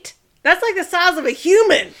 feet? That's like the size of a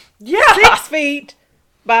human. Yeah. 6 feet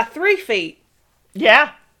by 3 feet.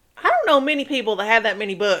 Yeah. I don't know many people that have that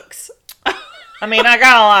many books. I mean, I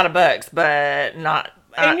got a lot of books, but not...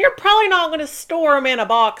 and you're probably not going to store them in a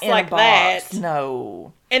box that.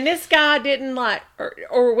 No. And this guy didn't like,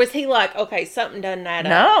 or was he like, okay, something doesn't add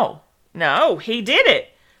up? No, he did it.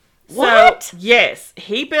 What? So, yes,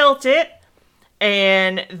 he built it,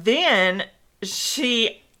 and then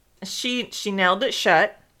she nailed it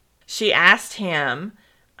shut. She asked him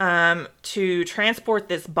to transport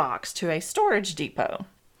this box to a storage depot,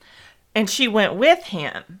 and she went with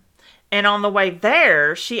him. And on the way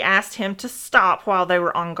there, she asked him to stop while they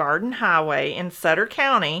were on Garden Highway in Sutter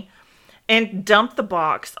County and dump the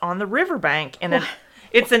box on the riverbank. And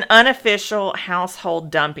it's an unofficial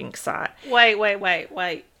household dumping site.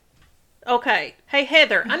 Wait. Okay. Hey,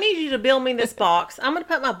 Heather, I need you to build me this box. I'm going to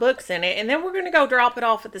put my books in it, and then we're going to go drop it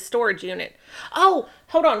off at the storage unit. Oh,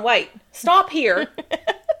 hold on, wait. Stop here.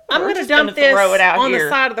 I'm going to dump this throw it out on here the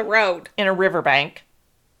side of the road. in a riverbank,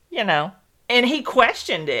 you know. And he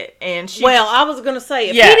questioned it, and she... Well, I was going to say,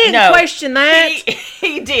 if he didn't question that...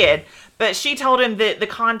 He did, but she told him that the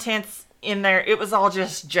contents in there, it was all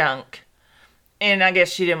just junk. And I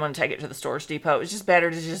guess she didn't want to take it to the storage depot. It was just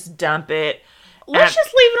better to just dump it. Let's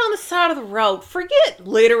just leave it on the side of the road. Forget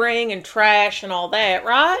littering and trash and all that,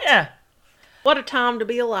 right? Yeah. What a time to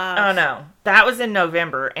be alive. Oh, no. That was in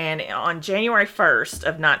November, and on January 1st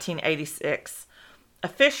of 1986... a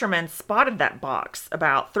fisherman spotted that box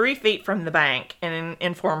about 3 feet from the bank and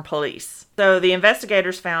informed police. So the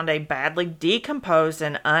investigators found a badly decomposed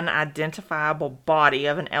and unidentifiable body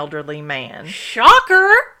of an elderly man.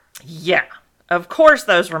 Shocker! Yeah. Of course,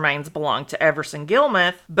 those remains belonged to Everson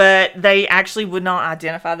Gilmuth, but they actually would not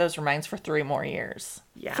identify those remains for 3 more years.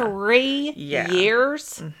 Yeah. 3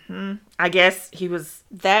 years? Mm-hmm. I guess he was...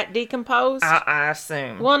 that decomposed? I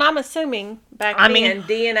assume. Well, and I'm assuming back then,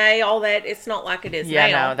 DNA, all that, it's not like it is now.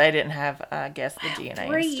 Yeah, no, they didn't have, I guess, the DNA.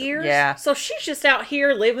 3 years? Yeah. So she's just out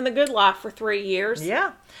here living the good life for 3 years?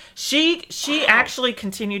 Yeah. She actually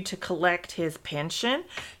continued to collect his pension.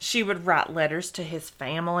 She would write letters to his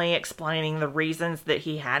family explaining the reasons that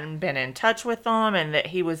he hadn't been in touch with them and that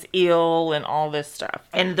he was ill and all this stuff.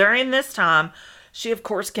 And during this time... she, of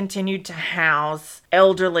course, continued to house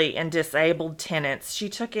elderly and disabled tenants. She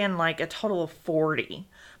took in like a total of 40,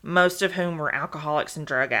 most of whom were alcoholics and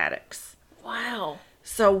drug addicts. Wow.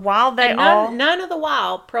 So while they none of the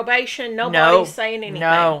while, probation, nobody's saying anything.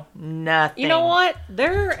 No, nothing. You know what?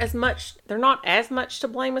 They're not as much to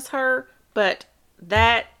blame as her, but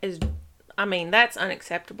that's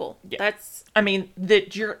unacceptable. Yeah.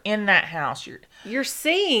 That you're in that house. You're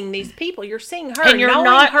seeing these people. You're seeing her. And you're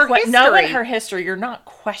not knowing her history. You're not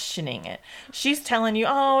questioning it. She's telling you,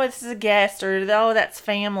 oh, this is a guest, or oh, that's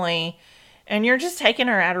family. And you're just taking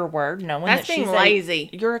her at her word, knowing that she's lazy.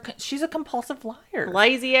 She's a compulsive liar.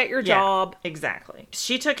 Lazy at your job. Exactly.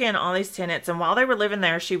 She took in all these tenants, and while they were living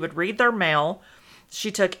there, she would read their mail.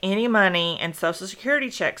 She took any money and Social Security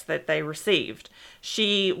checks that they received.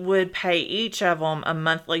 She would pay each of them a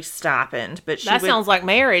monthly stipend. But sounds like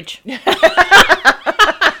marriage. You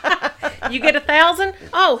get 1,000?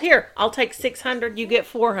 Oh, here, I'll take 600. You get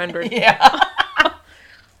 400. Yeah.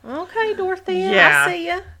 Okay, Dorothea, yeah. I see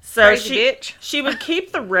ya. So she would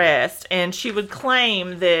keep the rest, and she would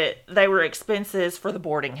claim that they were expenses for the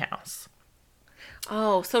boarding house.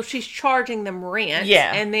 Oh, so she's charging them rent.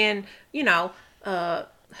 Yeah. And then, who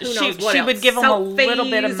knows what she else? would give them a little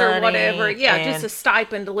bit of money or whatever. Yeah, just a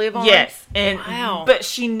stipend to live on. Yes, but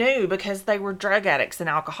she knew because they were drug addicts and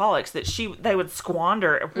alcoholics that they would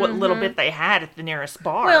squander what little bit they had at the nearest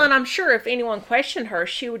bar. Well, and I'm sure if anyone questioned her,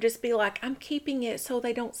 she would just be like, "I'm keeping it so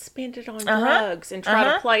they don't spend it on drugs," and try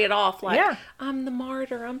to play it off like, "I'm the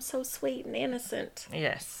martyr. I'm so sweet and innocent."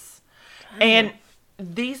 Yes, and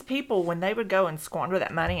these people, when they would go and squander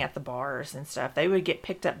that money at the bars and stuff, they would get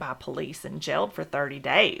picked up by police and jailed for 30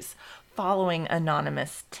 days following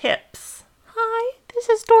anonymous tips. Hi, this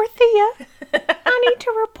is Dorothea. I need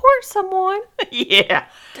to report someone. Yeah.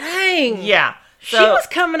 Dang. Yeah. So, she was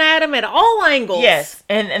coming at them at all angles. Yes.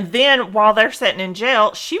 And then while they're sitting in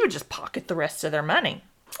jail, she would just pocket the rest of their money.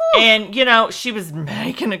 And, she was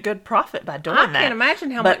making a good profit by doing that. I can't imagine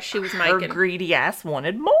how much she was making. Her greedy ass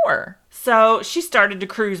wanted more. So she started to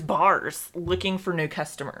cruise bars looking for new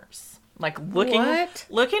customers. Like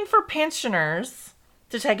looking for pensioners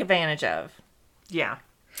to take advantage of. Yeah.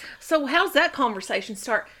 So how's that conversation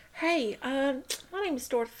start? Hey, my name is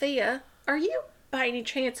Dorothea. Are you by any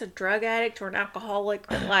chance a drug addict or an alcoholic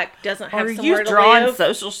that doesn't have somewhere to live? Are you drawing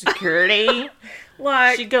Social Security?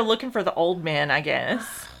 Like, she'd go looking for the old men, I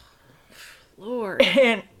guess. Lord.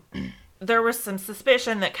 And there was some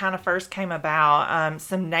suspicion that kind of first came about.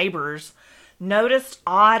 Some neighbors noticed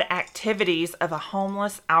odd activities of a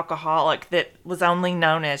homeless alcoholic that was only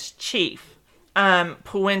known as Chief.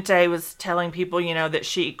 Puente was telling people, that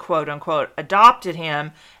she, quote unquote, adopted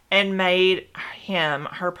him and made him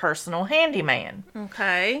her personal handyman.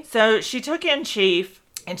 Okay. So she took in Chief.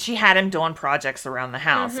 And she had him doing projects around the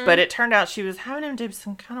house. But it turned out she was having him do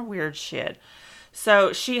some kind of weird shit.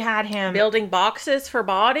 So she had him... building boxes for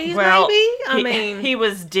bodies, maybe? He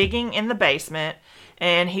was digging in the basement.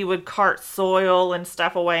 And he would cart soil and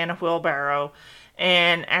stuff away in a wheelbarrow.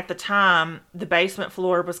 And at the time, the basement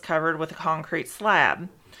floor was covered with a concrete slab.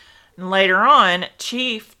 And later on,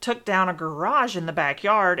 Chief took down a garage in the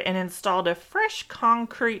backyard and installed a fresh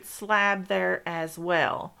concrete slab there as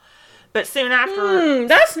well. But soon after...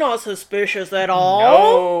 that's not suspicious at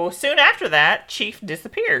all. No. Soon after that, Chief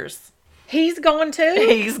disappears. He's gone too?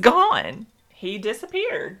 He's gone. He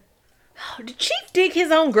disappeared. Oh, did Chief dig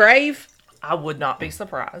his own grave? I would not be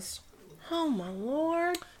surprised. Oh, my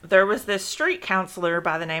Lord. There was this street counselor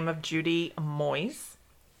by the name of Judy Moyes,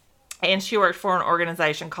 and she worked for an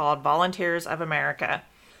organization called Volunteers of America.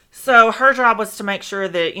 So her job was to make sure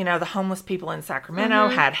that, the homeless people in Sacramento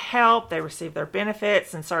had help, they received their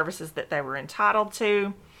benefits and services that they were entitled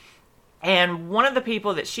to. And one of the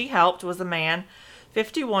people that she helped was a man,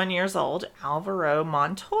 51 years old, Alvaro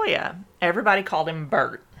Montoya. Everybody called him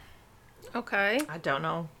Bert. Okay. I don't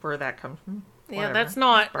know where that comes from. Whatever. Yeah, that's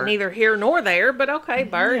not Bert. Neither here nor there, but okay,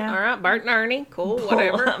 Bert. Yeah. All right, Bert and Ernie. Cool,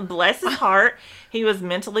 whatever. Bless his heart. He was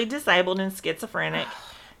mentally disabled and schizophrenic.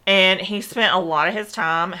 And he spent a lot of his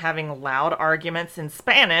time having loud arguments in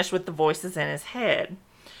Spanish with the voices in his head.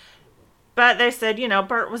 But they said,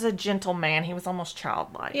 Bert was a gentle man. He was almost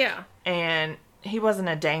childlike. Yeah. And he wasn't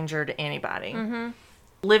a danger to anybody. Mm-hmm.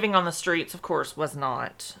 Living on the streets, of course, was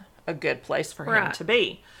not a good place for him to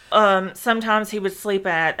be. Sometimes he would sleep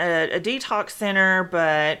at a detox center,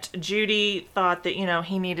 but Judy thought that,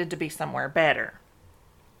 he needed to be somewhere better.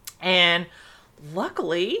 And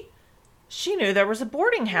luckily, she knew there was a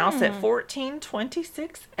boarding house at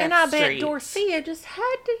 1426 And I bet Dorothea just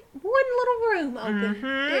had one little room open,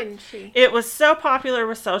 didn't she? It was so popular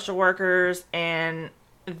with social workers, and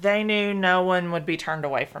they knew no one would be turned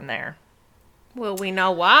away from there. Well, we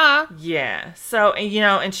know why. Yeah. So,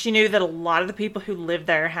 and she knew that a lot of the people who lived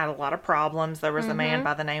there had a lot of problems. There was a man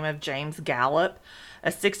by the name of James Gallup,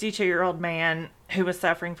 a 62-year-old man who was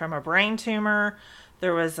suffering from a brain tumor.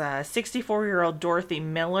 There was a 64-year-old Dorothy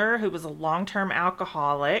Miller, who was a long-term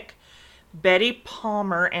alcoholic. Betty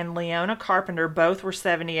Palmer and Leona Carpenter both were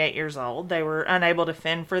 78 years old. They were unable to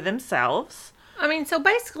fend for themselves. I mean, so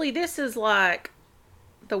basically this is like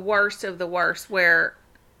the worst of the worst, where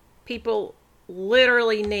people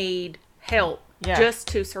literally need help just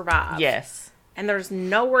to survive. Yes. And there's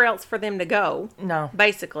nowhere else for them to go. No.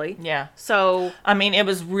 Basically. Yeah. So. I mean, it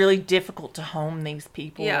was really difficult to home these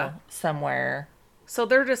people somewhere. So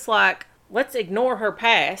they're just like, let's ignore her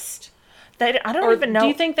past. I don't even know. Do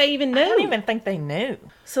you think they even knew? I don't even think they knew.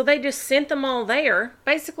 So they just sent them all there,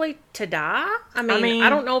 basically, to die? I mean I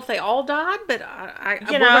don't know if they all died, but we're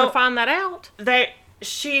going to find that out.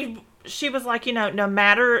 She was like, no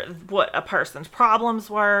matter what a person's problems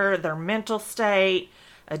were, their mental state,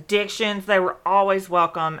 addictions, they were always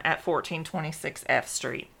welcome at 1426 F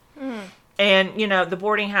Street. Mm. And, the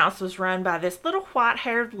boarding house was run by this little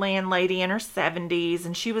white-haired landlady in her 70s,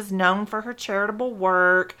 and she was known for her charitable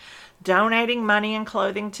work, donating money and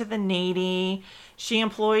clothing to the needy. She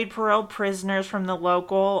employed paroled prisoners from the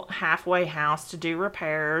local halfway house to do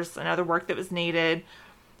repairs and other work that was needed.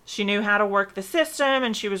 She knew how to work the system,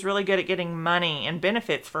 and she was really good at getting money and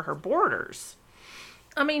benefits for her boarders.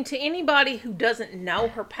 I mean, to anybody who doesn't know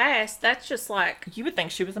her past, that's just like... You would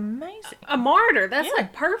think she was amazing. A martyr. That's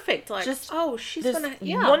like perfect. Like, she's this gonna...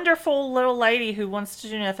 wonderful little lady who wants to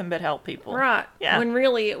do nothing but help people. Right. Yeah. When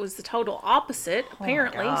really it was the total opposite,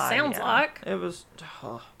 apparently. Sounds like. It was...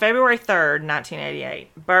 February 3rd, 1988.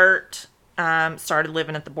 Bert started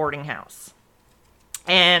living at the boarding house.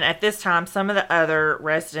 And at this time, some of the other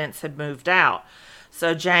residents had moved out.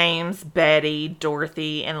 So James, Betty,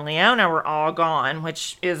 Dorothy, and Leona were all gone,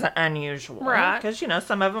 which is unusual. Right. Because,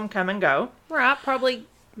 some of them come and go. Right. Probably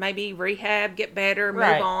maybe rehab, get better, move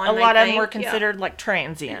on. A lot of them were considered like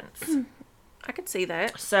transients. I could see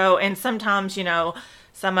that. So, and sometimes,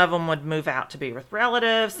 some of them would move out to be with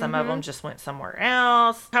relatives. Some of them just went somewhere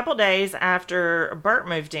else. A couple days after Bert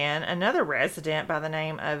moved in, another resident by the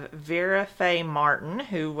name of Vera Faye Martin,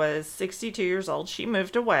 who was 62 years old, she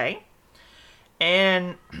moved away.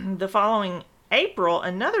 And the following April,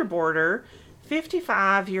 another boarder,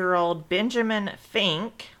 55-year-old Benjamin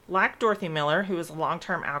Fink, like Dorothy Miller, who was a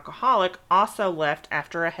long-term alcoholic, also left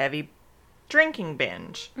after a heavy drinking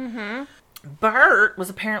binge. Mm-hmm. Bert was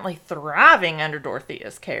apparently thriving under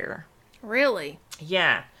Dorothea's care. Really?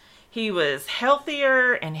 Yeah. He was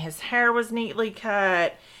healthier, and his hair was neatly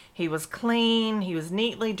cut. He was clean. He was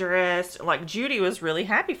neatly dressed. Like, Judy was really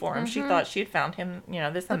happy for him. Mm-hmm. She thought she'd found him,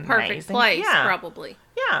 this amazing... perfect place, probably.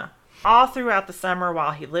 Yeah. All throughout the summer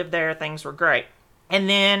while he lived there, things were great. And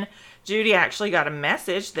then Judy actually got a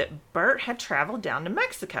message that Bert had traveled down to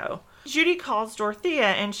Mexico. Judy calls Dorothea,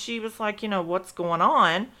 and she was like, what's going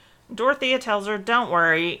on? Dorothea tells her, don't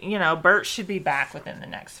worry, Bert should be back within the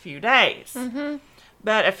next few days. Mm-hmm.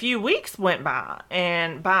 But a few weeks went by,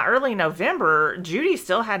 and by early November, Judy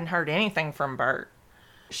still hadn't heard anything from Bert.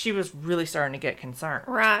 She was really starting to get concerned.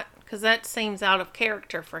 Right, Because that seems out of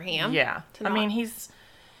character for him. Yeah. I mean, he's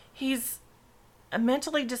a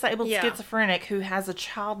mentally disabled schizophrenic who has a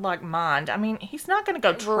childlike mind. I mean, he's not going to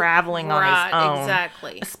go traveling on his own.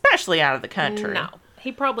 Exactly. Especially out of the country. No.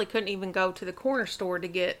 He probably couldn't even go to the corner store to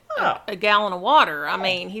get a gallon of water. I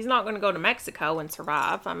mean, he's not going to go to Mexico and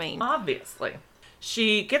survive. I mean. Obviously.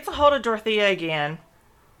 She gets a hold of Dorothea again.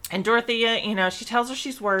 And Dorothea, she tells her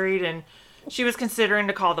she's worried and she was considering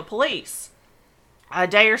to call the police. A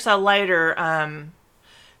day or so later,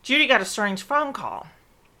 Judy got a strange phone call.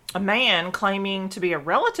 A man claiming to be a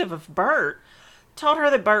relative of Bert told her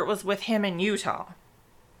that Bert was with him in Utah.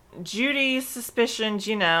 Judy's suspicions,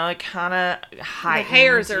 it kind of heightened. The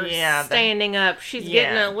hairs are standing up. She's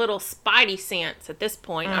getting a little spidey sense at this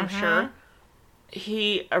point, I'm sure.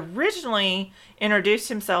 He originally introduced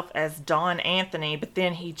himself as Don Anthony, but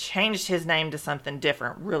then he changed his name to something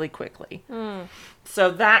different really quickly.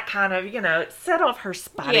 So that kind of, it set off her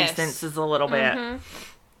spidey senses a little bit.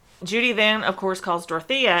 Judy then, of course, calls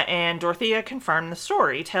Dorothea, and Dorothea confirmed the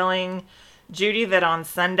story, telling Judy that on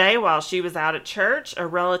Sunday, while she was out at church, a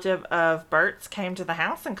relative of Bert's came to the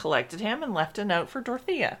house and collected him and left a note for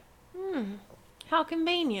Dorothea. How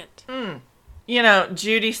convenient.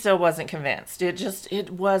 Judy still wasn't convinced.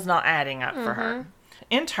 It was not adding up for her.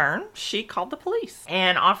 In turn, she called the police.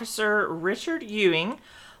 And Officer Richard Ewing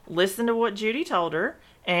listened to what Judy told her,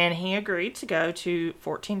 and he agreed to go to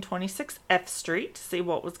 1426 F Street to see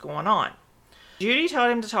what was going on. Judy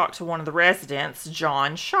told him to talk to one of the residents,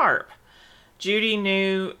 John Sharp. Judy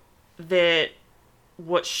knew that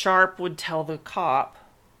what Sharp would tell the cop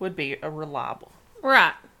would be reliable.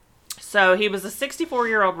 Right. So he was a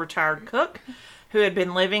 64-year-old retired cook who had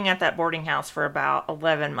been living at that boarding house for about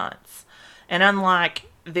 11 months. And unlike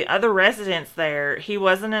the other residents there, he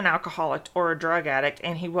wasn't an alcoholic or a drug addict,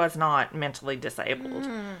 and he was not mentally disabled.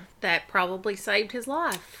 That probably saved his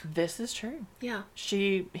life. This is true. Yeah.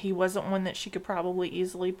 He wasn't one that she could probably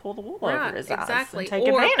easily pull the wool over his eyes and take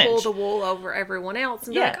or advantage. Pull the wool over everyone else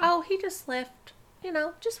and be like, oh, he just left,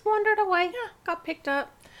 just wandered away, got picked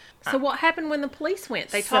up. So what happened when the police went?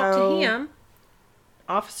 They talked to him.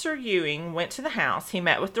 Officer Ewing went to the house. He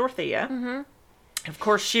met with Dorothea. Of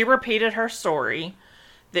course, she repeated her story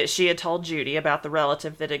that she had told Judy about the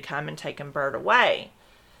relative that had come and taken Bert away.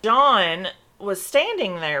 John was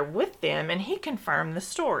standing there with them, and he confirmed the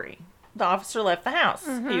story. The officer left the house.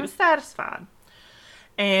 He was satisfied.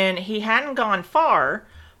 And he hadn't gone far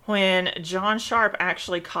when John Sharp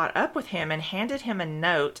actually caught up with him and handed him a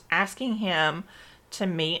note asking him to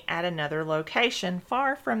meet at another location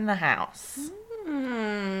far from the house.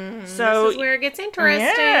 So this is where it gets interesting.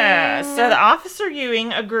 Yeah. So the Officer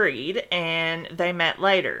Ewing agreed, and they met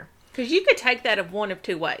later. Because you could take that of one of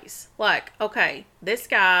two ways. Like, okay, this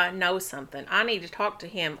guy knows something. I need to talk to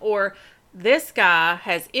him. Or this guy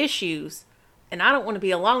has issues, and I don't want to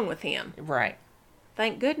be alone with him. Right.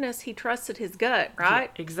 Thank goodness he trusted his gut, right?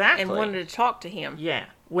 Yeah, exactly. And wanted to talk to him. Yeah.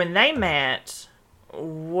 When they met,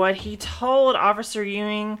 what he told Officer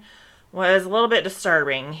Ewing was a little bit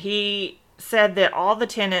disturbing. He said that all the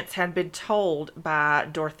tenants had been told by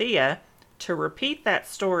Dorothea to repeat that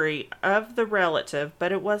story of the relative,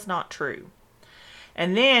 but it was not true.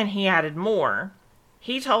 And then he added more.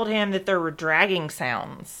 He told him that there were dragging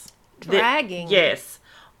sounds. Dragging? Yes.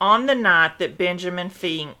 On the night that Benjamin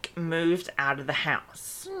Fink moved out of the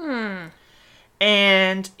house.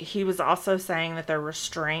 And he was also saying that there were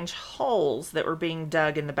strange holes that were being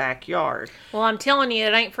dug in the backyard. Well, I'm telling you,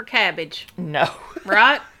 it ain't for cabbage. No.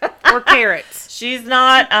 Right? Or carrots. She's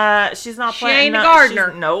not planting. She ain't a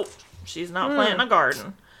gardener. Nope. She's not planting a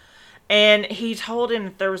garden. And he told him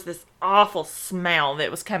that there was this awful smell that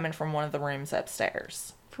was coming from one of the rooms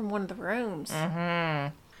upstairs. From one of the rooms?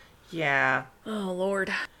 Yeah. Oh,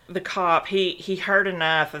 Lord. The cop, he heard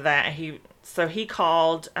enough of that. So he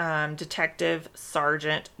called Detective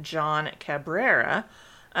Sergeant John Cabrera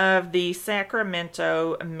of the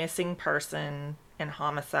Sacramento Missing Person and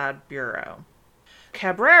Homicide Bureau.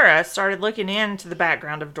 Cabrera started looking into the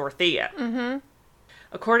background of Dorothea.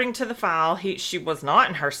 According to the file, she was not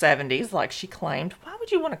in her 70s like she claimed. Why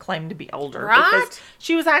would you want to claim to be older? Right? Because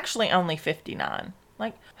she was actually only 59.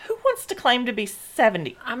 Like, who wants to claim to be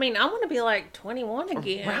 70? I mean, I want to be like 21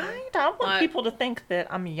 again. Right? I want people to think that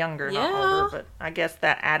I'm younger, not older. But I guess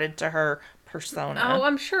that added to her persona. Oh,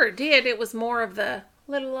 I'm sure it did. It was more of the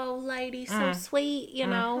little old lady, so sweet,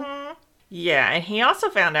 know. Yeah, and he also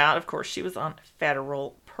found out, of course, she was on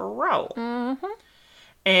federal parole.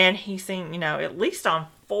 And he seen, at least on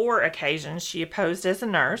 4 occasions, she posed as a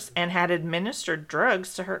nurse and had administered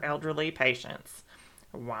drugs to her elderly patients.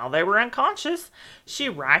 While they were unconscious, she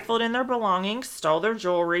rifled in their belongings, stole their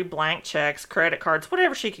jewelry, blank checks, credit cards,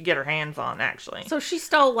 whatever she could get her hands on, actually. So she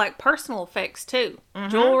stole, like, personal effects, too? Mm-hmm.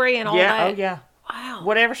 Jewelry and all that? Oh, yeah. Wow.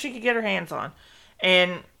 Whatever she could get her hands on.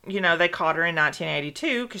 And, they caught her in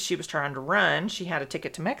 1982 because she was trying to run. She had a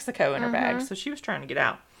ticket to Mexico in her bag, so she was trying to get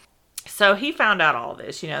out. So he found out all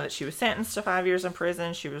this, that she was sentenced to 5 years in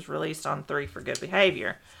prison. She was released on 3 for good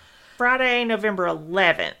behavior. Friday, November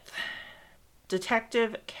 11th.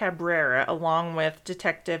 Detective Cabrera, along with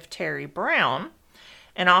Detective Terry Brown,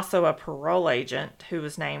 and also a parole agent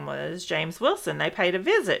whose name was James Wilson, they paid a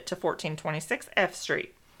visit to 1426 F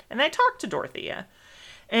Street. And they talked to Dorothea.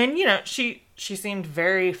 And, she seemed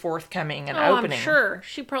very forthcoming and opening. I'm sure.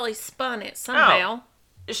 She probably spun it somehow.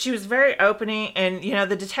 She was very opening. And,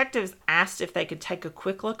 the detectives asked if they could take a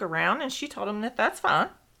quick look around. And she told them that that's fine.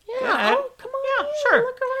 Yeah. Oh, come on. Yeah, sure.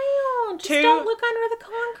 Look around. Just don't look under the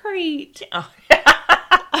concrete. Oh.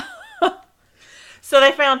 So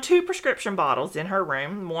they found 2 prescription bottles in her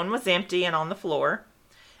room. One was empty and on the floor.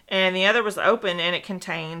 And the other was open and it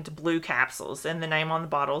contained blue capsules. And the name on the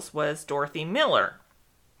bottles was Dorothy Miller.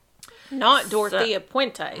 Not Dorothea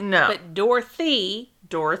Puente. No. But Dorothy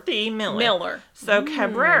Miller. So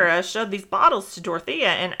Cabrera showed these bottles to Dorothea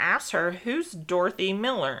and asked her, who's Dorothy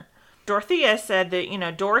Miller? Dorothea said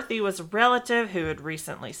that, Dorothy was a relative who had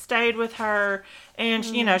recently stayed with her. And,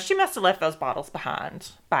 she must have left those bottles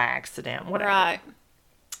behind by accident, whatever. Right.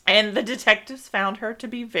 And the detectives found her to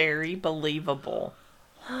be very believable.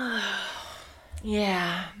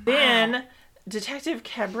 Yeah. Then Detective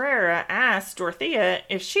Cabrera asked Dorothea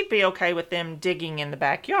if she'd be okay with them digging in the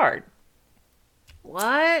backyard.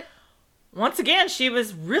 What? Once again, she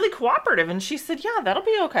was really cooperative, and she said, yeah, that'll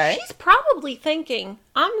be okay. She's probably thinking,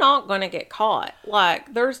 I'm not going to get caught.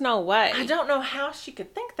 Like, there's no way. I don't know how she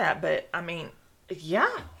could think that, but,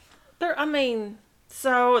 yeah.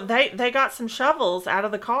 So, they got some shovels out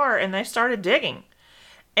of the car, and they started digging.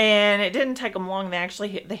 And it didn't take them long. They actually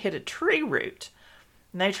hit a tree root.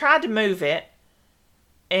 And they tried to move it,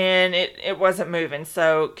 and it wasn't moving.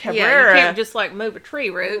 So, Cabrera... Yeah, you can't just, move a tree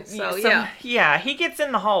root, Yeah, he gets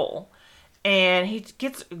in the hole. And he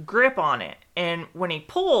gets a grip on it. And when he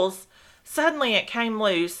pulls, suddenly it came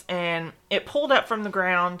loose and it pulled up from the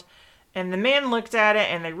ground. And the men looked at it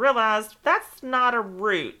and they realized that's not a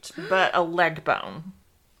root, but a leg bone.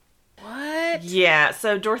 What? Yeah,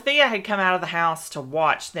 so Dorothea had come out of the house to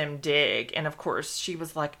watch them dig. And of course, she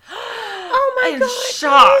was like, oh my God,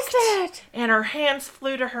 shocked. What is that? And her hands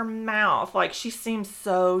flew to her mouth. Like, she seemed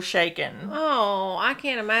so shaken. Oh, I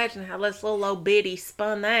can't imagine how this little old biddy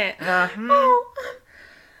spun that. Uh-huh.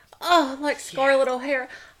 Oh, like Scarlett O'Hara.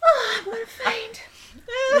 Oh, I'm going to faint.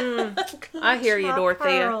 I hear you,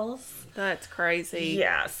 Dorothea. Pearls. That's crazy.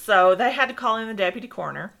 Yeah, so they had to call in the deputy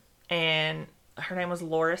coroner, and her name was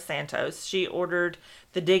Laura Santos. She ordered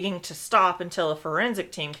the digging to stop until a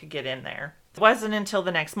forensic team could get in there. It wasn't until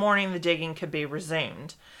the next morning the digging could be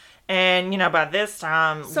resumed. And, by this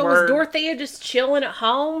time... So was Dorothea just chilling at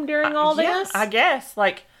home during all this? Yeah, I guess.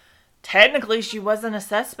 Technically she wasn't a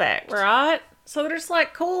suspect. Right. So they're just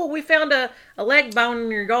like, cool, we found a leg bone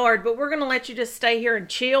in your yard, but we're going to let you just stay here and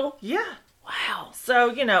chill? Yeah. Wow. So,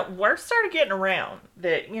 word started getting around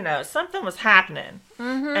that, something was happening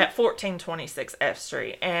at 1426 F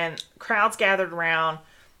Street. And crowds gathered around.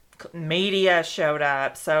 Media showed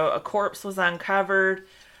up. So a corpse was uncovered.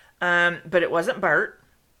 But it wasn't Bert.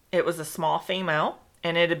 It was a small female.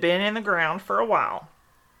 And it had been in the ground for a while.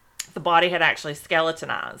 The body had actually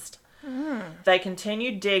skeletonized. They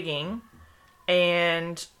continued digging.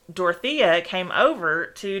 And Dorothea came over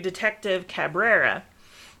to Detective Cabrera.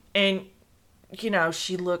 And...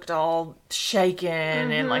 she looked all shaken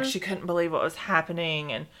and she couldn't believe what was happening.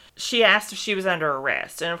 And she asked if she was under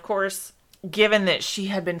arrest. And of course, given that she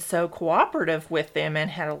had been so cooperative with them and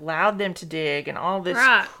had allowed them to dig and all this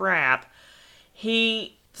crap,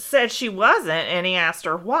 he said she wasn't, and he asked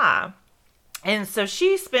her why. And so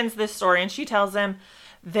she spins this story and she tells him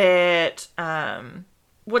that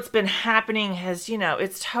what's been happening has,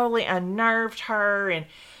 it's totally unnerved her, and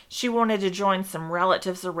she wanted to join some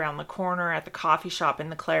relatives around the corner at the coffee shop in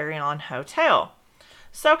the Clarion Hotel.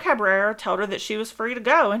 So Cabrera told her that she was free to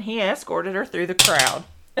go, and he escorted her through the crowd.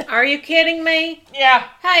 Are you kidding me? Yeah.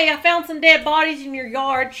 Hey, I found some dead bodies in your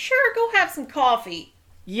yard. Sure, go have some coffee.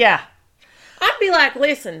 Yeah. I'd be like,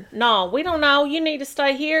 listen, no, we don't know. You need to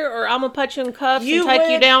stay here, or I'm going to put you in cuffs and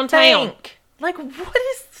take you downtown. What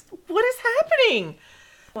is happening?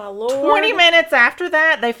 My Lord. 20 minutes after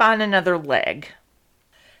that, they find another leg.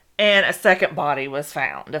 And a second body was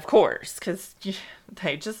found, of course, because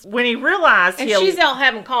they just, when he realized... And she's out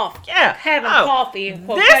having coffee. Yeah. Having coffee in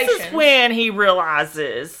quotations. This is when he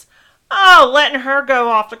realizes, letting her go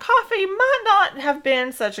off to coffee might not have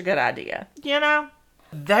been such a good idea, you know?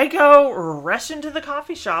 They go rushing to the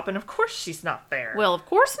coffee shop, and of course she's not there. Well, of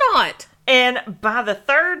course not. And by the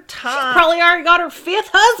third time... She's probably already got her 5th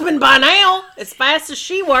husband by now, as fast as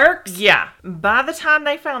she works. Yeah. By the time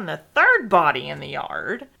they found the third body in the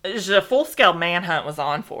yard, a full-scale manhunt was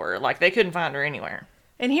on for her. Like, they couldn't find her anywhere.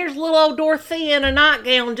 And here's little old Dorothea in a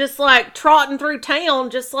nightgown, just like trotting through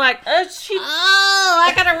town, just like,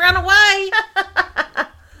 I gotta run away.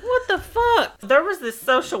 What the fuck? There was this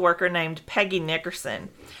social worker named Peggy Nickerson.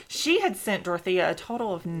 She had sent Dorothea a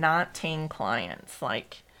total of 19 clients,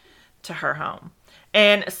 to her home.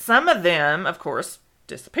 And some of them, of course,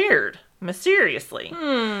 disappeared mysteriously.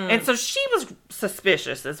 And so she was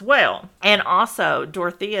suspicious as well. And also,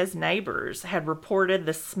 Dorothea's neighbors had reported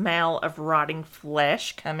the smell of rotting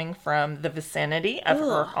flesh coming from the vicinity of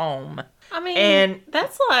her home. I mean,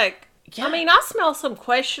 that's like... Yeah. I mean, I smell some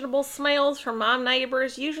questionable smells from my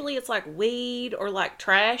neighbors. Usually it's like weed or like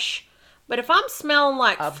trash. But if I'm smelling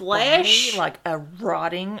like flesh... body, like a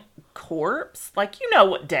rotting corpse, you know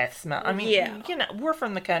what death smells. I mean, we're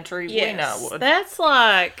from the country. Yes, we know what... That's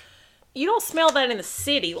like... You don't smell that in the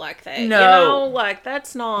city like that. No.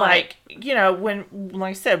 That's not... when, like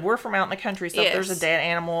I said, we're from out in the country, so if there's a dead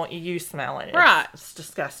animal, you smell it. Right. It's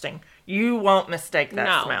disgusting. You won't mistake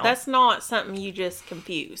that smell. No, that's not something you just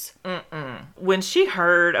confuse. When she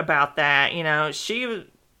heard about that,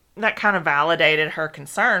 that kind of validated her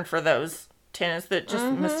concern for those tenants that just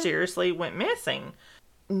mysteriously went missing.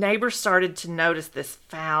 Neighbors started to notice this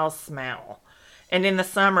foul smell. And in the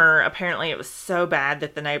summer, apparently it was so bad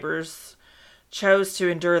that the neighbors chose to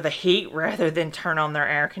endure the heat rather than turn on their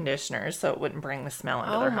air conditioners so it wouldn't bring the smell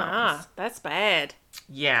into their homes. That's bad.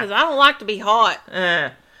 Yeah. Because I don't like to be hot.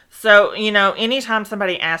 So, anytime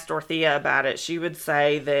somebody asked Dorothea about it, she would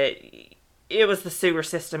say that it was the sewer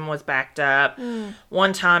system was backed up.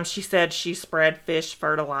 One time she said she spread fish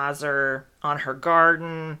fertilizer on her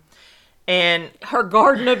garden. And her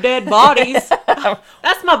garden of dead bodies.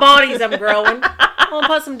 That's my bodies I'm growing. I'm going to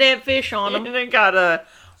put some dead fish on them. They got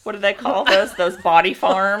what do they call those? Those body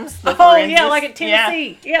farms? Like at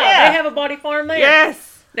Tennessee. Yeah, they have a body farm there.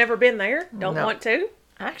 Yes. Never been there. Don't want to.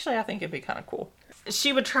 Actually, I think it'd be kind of cool.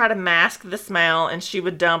 She would try to mask the smell, and she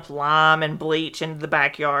would dump lime and bleach into the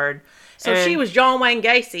backyard. So she was John Wayne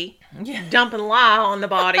Gacy, dumping lye on the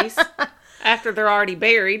bodies. After they're already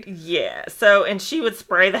buried. Yeah. So, and she would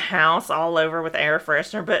spray the house all over with air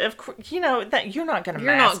freshener. But, of course, that you're not going to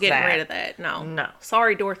mask that. You're not getting rid of that. No. No.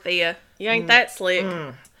 Sorry, Dorothea. You ain't that slick.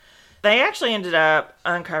 They actually ended up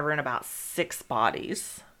uncovering about 6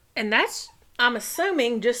 bodies. And that's, I'm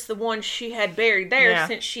assuming, just the ones she had buried there,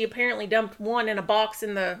 since she apparently dumped one in a box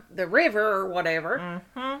in the river or whatever.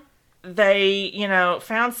 They,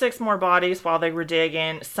 found 6 more bodies while they were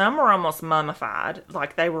digging. Some were almost mummified.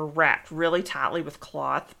 They were wrapped really tightly with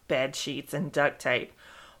cloth, bed sheets, and duct tape.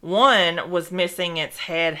 One was missing its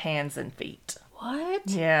head, hands, and feet. What?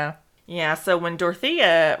 Yeah. Yeah, so when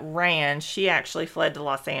Dorothea ran, she actually fled to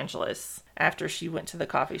Los Angeles after she went to the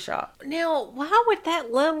coffee shop. Now, why would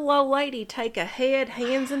that little old lady take a head,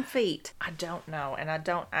 hands, and feet? I don't know, and I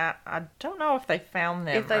don't know if they found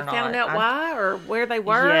them. If they or found not. out why or where they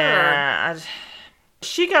were. Yeah,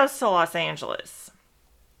 she goes to Los Angeles,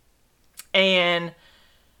 and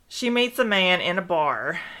she meets a man in a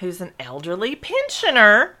bar who's an elderly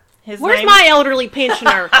pensioner. Where's my elderly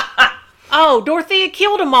pensioner? Oh, Dorothea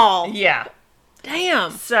killed them all. Yeah.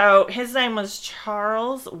 Damn. So, his name was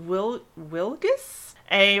Charles Wilgus,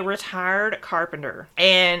 a retired carpenter.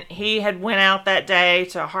 And he had went out that day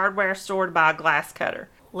to a hardware store to buy a glass cutter.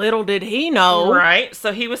 Little did he know. Right.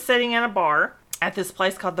 So, he was sitting in a bar at this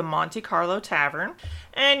place called the Monte Carlo Tavern.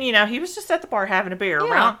 And, he was just at the bar having a beer.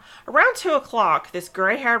 Yeah. Around 2 o'clock, this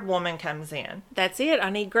gray-haired woman comes in. That's it. I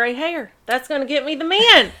need gray hair. That's going to get me the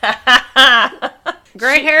men.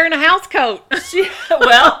 Gray hair and a house coat.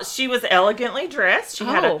 She was elegantly dressed. She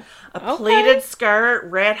had a pleated skirt,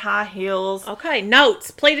 red high heels. Okay, notes.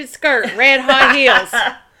 Pleated skirt, red high heels.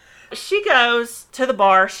 She goes to the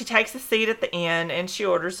bar. She takes a seat at the end, and she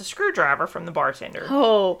orders a screwdriver from the bartender.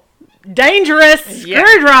 Oh, dangerous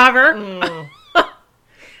screwdriver.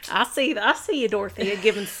 I see you, Dorothea,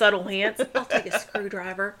 giving subtle hints. I'll take a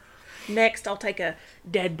screwdriver. Next, I'll take a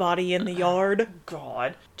dead body in the yard.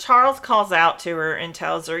 God. Charles calls out to her and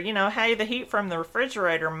tells her, hey, the heat from the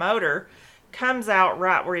refrigerator motor comes out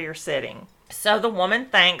right where you're sitting. So the woman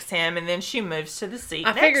thanks him, and then she moves to the seat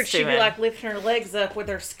next to him. I figured she'd be lifting her legs up with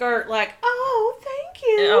her skirt oh, thank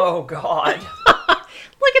you. Oh, God.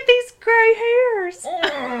 Look at these gray hairs.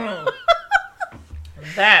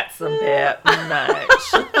 That's a bit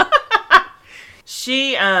much.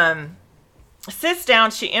 She sits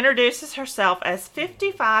down. She introduces herself as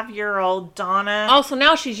 55-year-old Donna. Oh, so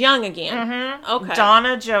now she's young again. Mm-hmm. Okay.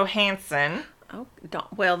 Donna Johansson. Oh,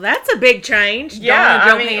 well, that's a big change. Yeah,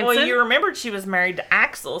 Donna I mean, Johansson. well, you remembered she was married to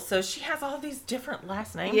Axel, so she has all these different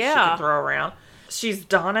last names she can throw around. She's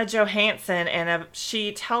Donna Johansson, and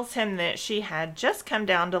she tells him that she had just come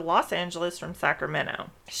down to Los Angeles from Sacramento.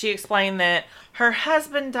 She explained that her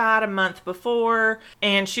husband died a month before,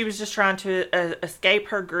 and she was just trying to escape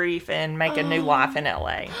her grief and make a new life in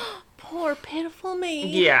L.A. Poor pitiful me.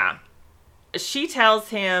 Yeah. She tells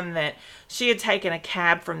him that she had taken a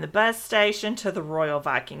cab from the bus station to the Royal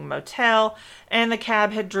Viking Motel, and the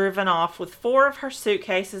cab had driven off with 4 of her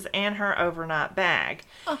suitcases and her overnight bag.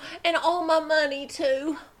 Oh, and all my money,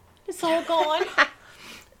 too. It's all gone.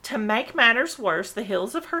 To make matters worse, the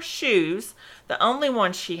heels of her shoes, the only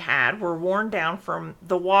ones she had, were worn down from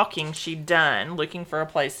the walking she'd done looking for a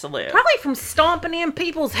place to live. Probably from stomping in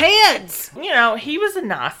people's heads. You know, he was a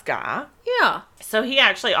nice guy. Yeah. So he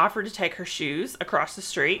actually offered to take her shoes across the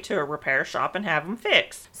street to a repair shop and have them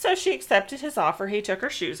fixed. So she accepted his offer. He took her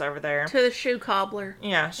shoes over there. To the shoe cobbler.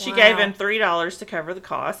 Yeah, she gave him $3 to cover the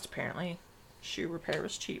cost. Apparently, shoe repair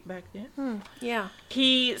was cheap back then. Yeah.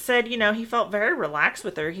 He said, you know, he felt very relaxed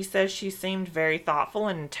with her. He says she seemed very thoughtful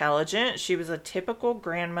and intelligent. She was a typical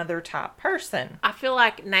grandmother type person. I feel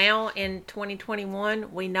like now in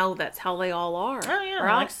 2021, we know that's how they all are. Oh, yeah.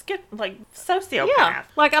 Right? Like sociopath. Yeah.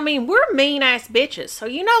 Like, I mean, we're mean ass bitches. So,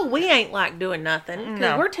 you know, we ain't like doing nothing. Because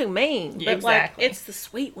No. we're too mean. But, Exactly. like, it's the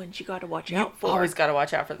sweet ones you got to watch out for. Always got to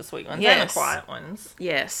watch out for the sweet ones and Yes. the quiet ones.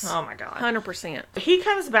 Yes. Oh, my God. 100%. He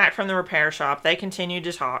comes back from the repair shop. They continued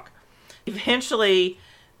to talk. Eventually,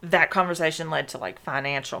 that conversation led to, like,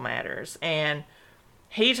 financial matters. And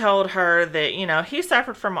he told her that, you know, he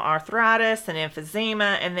suffered from arthritis and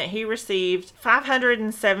emphysema and that he received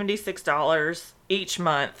 $576 each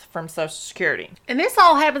month from Social Security. And this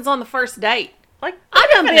all happens on the first date. Like, I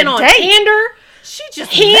done not been even a on date. Tinder. She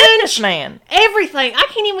just Hinge. met this man. Everything. I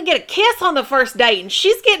can't even get a kiss on the first date. And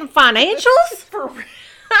she's getting financials? For real.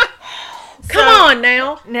 Come on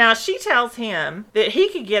now. Now, she tells him that he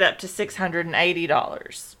could get up to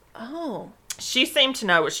 $680. Oh. She seemed to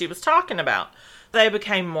know what she was talking about. They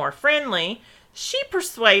became more friendly. She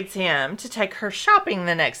persuades him to take her shopping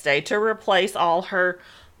the next day to replace all her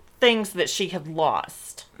things that she had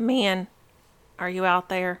lost. Men, are you out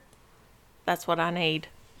there? That's what I need.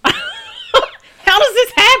 How does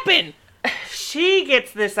this happen? She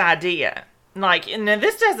gets this idea. Like, and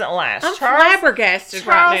this doesn't last. I'm flabbergasted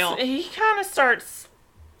right now. He kind of starts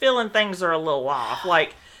feeling things are a little off.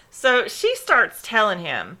 Like, so she starts telling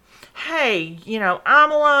him, hey, you know,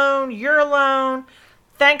 I'm alone, you're alone,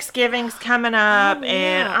 Thanksgiving's coming up,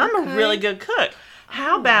 and I'm a really good cook.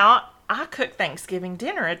 How about I cook Thanksgiving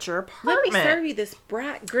dinner at your apartment? Let me serve you this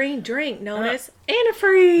bright green drink known as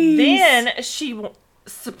antifreeze. Then she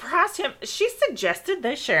surprised him. She suggested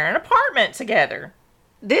they share an apartment together.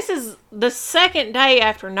 This is the second day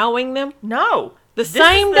after knowing them? No. The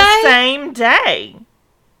same day? Same day.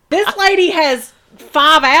 This lady has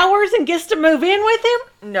 5 hours and gets to move in with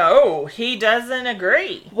him? No, he doesn't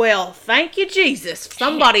agree. Well, thank you, Jesus.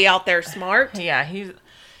 Somebody out there smart. Yeah,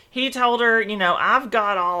 he told her, you know, I've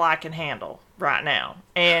got all I can handle right now.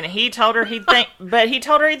 And he told her he'd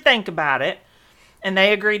think about it. And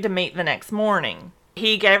they agreed to meet the next morning.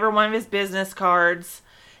 He gave her one of his business cards,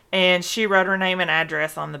 and she wrote her name and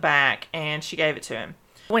address on the back, and she gave it to him.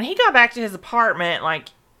 When he got back to his apartment, like,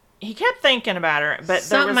 he kept thinking about her, but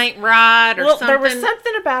something ain't right or something. There was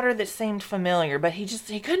something about her that seemed familiar, but he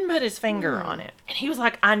couldn't put his finger on it. And he was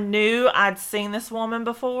like, I knew I'd seen this woman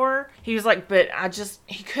before. He was like, but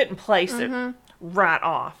he couldn't place it right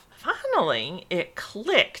off. Finally, it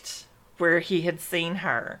clicked where he had seen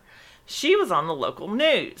her. She was on the local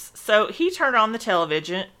news. So he turned on the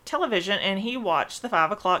television and he watched the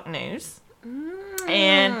 5 o'clock news.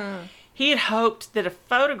 And he had hoped that a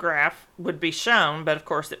photograph would be shown, but of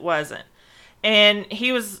course it wasn't. And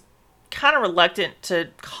he was kind of reluctant to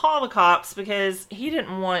call the cops because he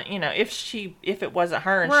didn't want, you know, if it wasn't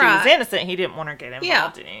her and she was innocent, he didn't want her to get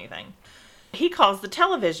involved in anything. He calls the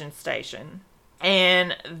television station,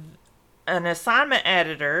 and an assignment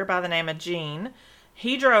editor by the name of Gene,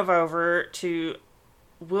 he drove over to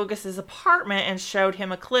Wilgis's apartment and showed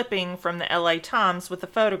him a clipping from the LA Times with a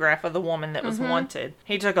photograph of the woman that was wanted.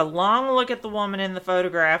 He took a long look at the woman in the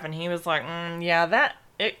photograph, and he was like, yeah,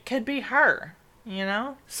 it could be her, you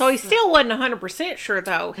know? So he still wasn't 100% sure,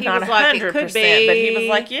 though. He Not was like, 100%, it could be. But he was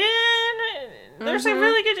like, yeah, There's a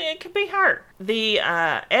really good, it could be her. The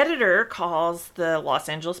editor calls the Los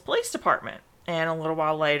Angeles Police Department. And a little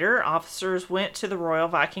while later, officers went to the Royal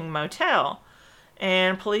Viking Motel.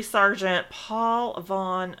 And Police Sergeant Paul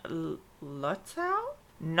von Lutzow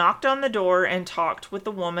knocked on the door and talked with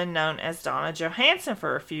the woman known as Donna Johansson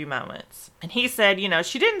for a few moments. And he said,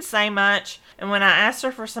 she didn't say much. And when I asked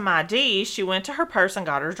her for some ID, she went to her purse and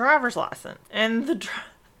got her driver's license. And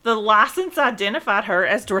the license identified her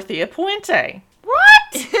as Dorothea Puente.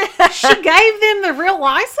 What? She gave them the real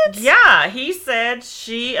license? Yeah, he said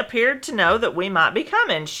she appeared to know that we might be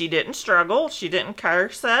coming. She didn't struggle. She didn't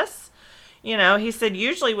curse us. He said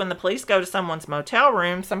usually when the police go to someone's motel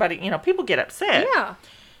room, somebody, people get upset. Yeah.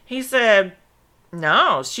 He said,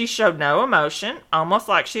 no, she showed no emotion, almost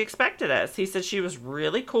like she expected us. He said she was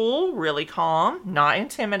really cool, really calm, not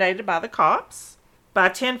intimidated by the cops. By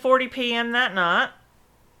 10:40 p.m. that night,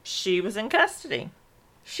 she was in custody.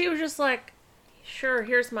 She was just like, sure,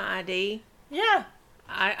 here's my ID. Yeah.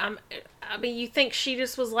 I mean, you think she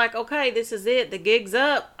just was like, okay, this is it. The gig's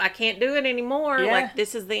up. I can't do it anymore. Yeah. Like,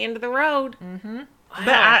 this is the end of the road. Mm-hmm. Wow.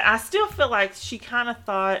 But I still feel like she kind of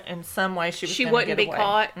thought in some way she wouldn't be away.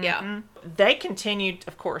 caught. Mm-hmm. Yeah. They continued,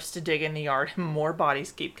 of course, to dig in the yard. More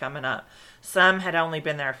bodies keep coming up. Some had only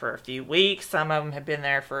been there for a few weeks. Some of them had been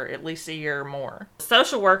there for at least a year or more.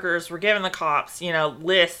 Social workers were giving the cops,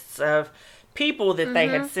 lists of people that they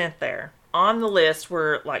had sent there. On the list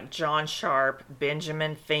were like John Sharp,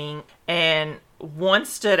 Benjamin Fink, and one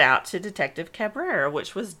stood out to Detective Cabrera,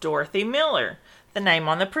 which was Dorothy Miller, the name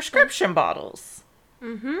on the prescription bottles.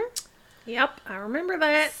 Mm-hmm. Yep, I remember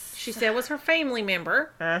that. She said it was her family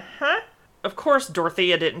member. Uh-huh. Of course,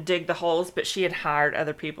 Dorothea didn't dig the holes, but she had hired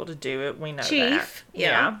other people to do it. We know Chief. that.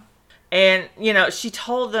 Yeah. And, she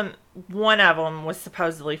told them one of them was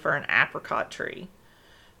supposedly for an apricot tree.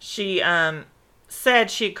 She,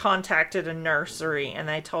 said she had contacted a nursery and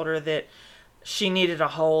they told her that she needed a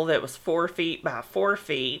hole that was 4 feet by 4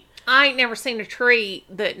 feet. I ain't never seen a tree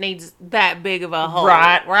that needs that big of a hole.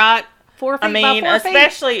 Right. 4 feet by 4 feet.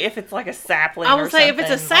 Especially if it's like a sapling I would say if it's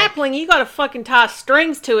a sapling, you got to fucking tie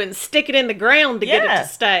strings to it and stick it in the ground to get it to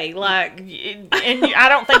stay. Like, and I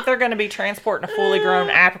don't think they're going to be transporting a fully grown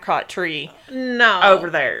apricot tree over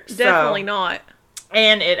there. Definitely not.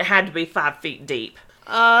 And it had to be 5 feet deep.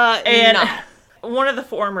 No. One of the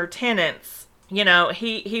former tenants,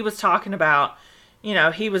 he was talking about,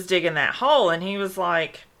 he was digging that hole and he was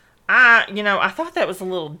like, I thought that was a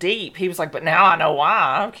little deep. He was like, but now I know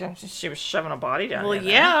why. Okay, she was shoving a body down there. Well,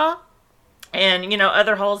 yeah. And,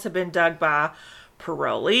 other holes have been dug by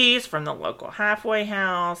parolees from the local halfway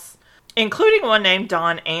house, including one named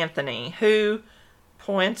Don Anthony, who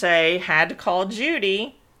Puente had to call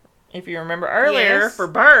Judy, if you remember earlier, for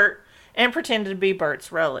Bert, and pretended to be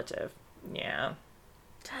Bert's relative. Yeah.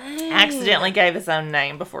 Dang. Accidentally gave his own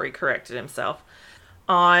name before he corrected himself.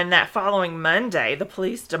 On that following Monday, the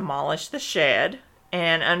police demolished the shed,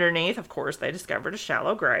 and underneath, of course, they discovered a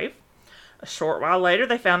shallow grave. A short while later,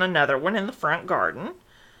 they found another one in the front garden.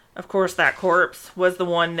 Of course, that corpse was the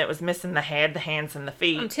one that was missing the head, the hands, and the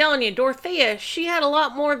feet. I'm telling you, Dorothea, she had a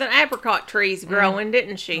lot more than apricot trees growing,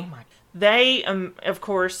 didn't she? Oh my. They, of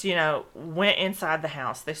course, went inside the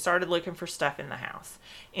house. They started looking for stuff in the house.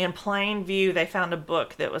 In plain view, they found a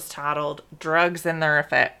book that was titled Drugs and Their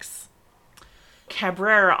Effects.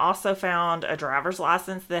 Cabrera also found a driver's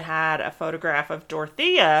license that had a photograph of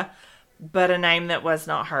Dorothea, but a name that was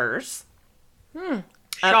not hers.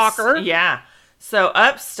 Shocker. Yeah. So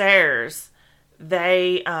upstairs,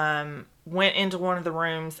 they went into one of the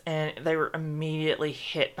rooms and they were immediately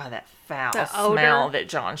hit by that foul smell that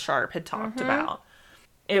John Sharp had talked about.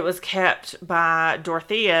 It was kept by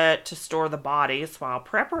Dorothea to store the bodies while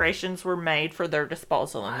preparations were made for their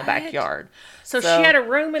disposal in the backyard. So she had a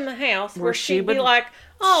room in the house where she'd be like,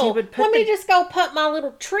 let me just go put my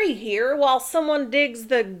little tree here while someone digs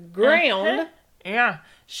the ground. Yeah.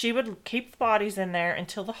 She would keep the bodies in there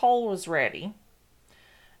until the hole was ready.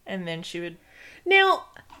 And then she would... Now,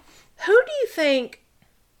 who do you think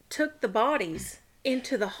took the bodies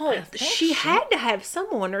into the hole? She had to have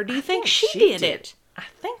someone, or do you think she did it? I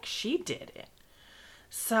think she did it.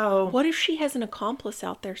 So... What if she has an accomplice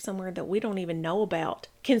out there somewhere that we don't even know about?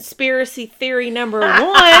 Conspiracy theory number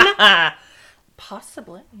 1.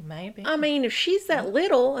 Possibly. Maybe. I mean, if she's that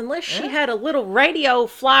little, unless she had a little radio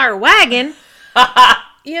flyer wagon,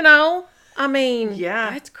 I mean,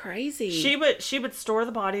 that's crazy. She would store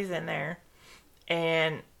the bodies in there,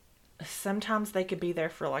 and sometimes they could be there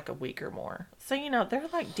for like a week or more. So, they're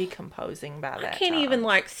like decomposing by that I can't time.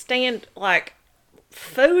 even stand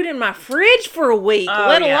food in my fridge for a week,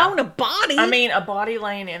 let alone a body. I mean, a body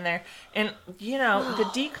laying in there. And, the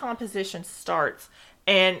decomposition starts.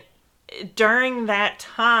 And during that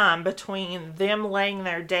time between them laying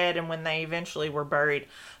there dead and when they eventually were buried,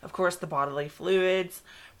 of course, the bodily fluids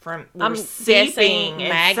were seeping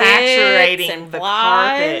and saturating the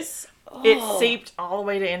carpet. It seeped all the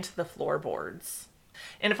way into the floorboards.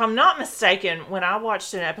 And if I'm not mistaken, when I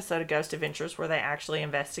watched an episode of Ghost Adventures where they actually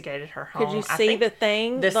investigated her home, could you see the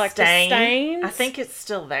thing? The stains? I think it's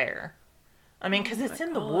still there. I mean, because it's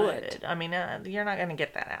in the wood. I mean, you're not going to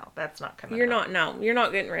get that out. That's not coming out. You're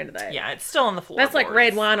not getting rid of that. Yeah, it's still on the floor. That's like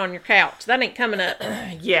red wine on your couch. That ain't coming up.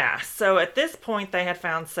 Yeah, so at this point, they had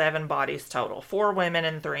found 7 bodies total. 4 women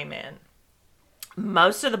and 3 men.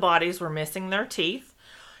 Most of the bodies were missing their teeth.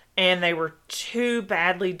 And they were too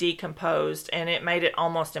badly decomposed, and it made it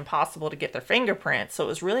almost impossible to get their fingerprints. So it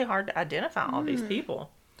was really hard to identify all these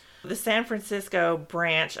people. The San Francisco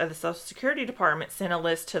branch of the Social Security Department sent a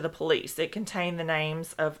list to the police. It contained the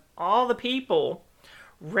names of all the people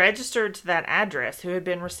registered to that address who had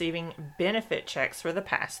been receiving benefit checks for the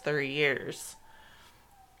past 3 years.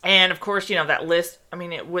 And, of course, that list, I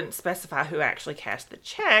mean, it wouldn't specify who actually cashed the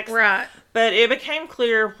checks. Right. But it became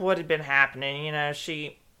clear what had been happening.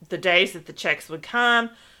 The days that the checks would come,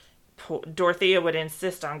 Dorothea would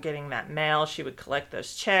insist on getting that mail. She would collect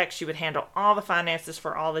those checks. She would handle all the finances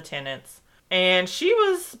for all the tenants. And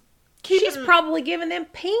she's probably giving them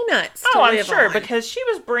peanuts. I'm sure, because she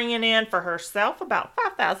was bringing in for herself about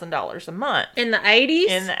 $5,000 a month. In the 80s?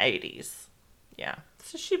 In the 80s. Yeah.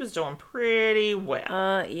 So she was doing pretty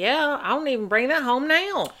well. Yeah. I don't even bring that home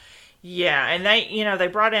now. Yeah. And they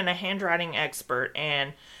brought in a handwriting expert,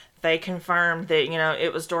 and they confirmed that,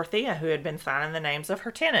 it was Dorothea who had been signing the names of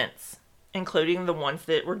her tenants, including the ones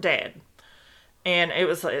that were dead. And it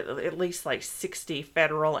was at least 60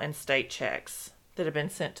 federal and state checks that had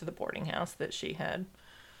been sent to the boarding house that she had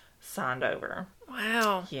signed over.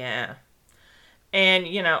 Wow. Yeah. And,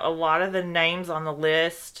 a lot of the names on the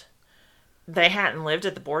list, they hadn't lived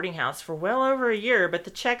at the boarding house for well over a year, but the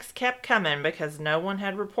checks kept coming because no one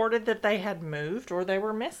had reported that they had moved or they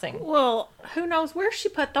were missing. Well, who knows where she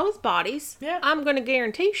put those bodies? Yeah. I'm going to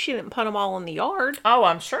guarantee she didn't put them all in the yard. Oh,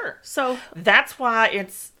 I'm sure. So that's why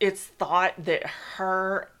it's thought that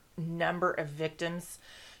her number of victims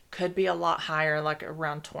could be a lot higher, like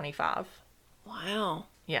around 25. Wow.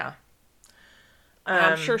 Yeah.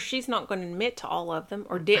 I'm sure she's not going to admit to all of them,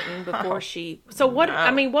 or didn't before she. So what? No.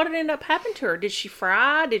 I mean, what did end up happening to her? Did she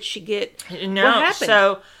fry? Did she get? No. What happened?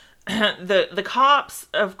 So the cops,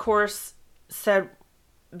 of course, said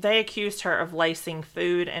they accused her of lacing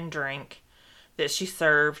food and drink that she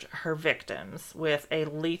served her victims with a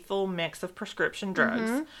lethal mix of prescription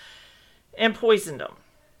drugs and poisoned them.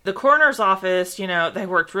 The coroner's office, they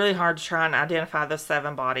worked really hard to try and identify those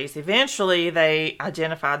 7 bodies. Eventually, they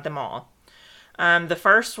identified them all. The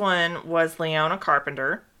first one was Leona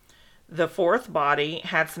Carpenter. The 4th body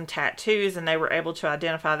had some tattoos, and they were able to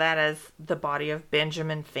identify that as the body of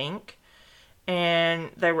Benjamin Fink. And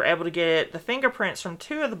they were able to get the fingerprints from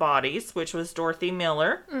 2 of the bodies, which was Dorothy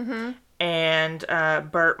Miller and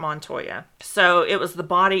Bert Montoya. So it was the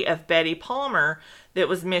body of Betty Palmer that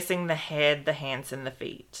was missing the head, the hands, and the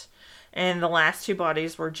feet. And the last 2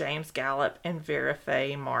 bodies were James Gallup and Vera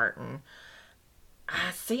Faye Martin.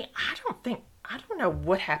 I don't know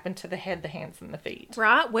what happened to the head, the hands, and the feet.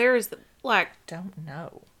 Right? Where is Don't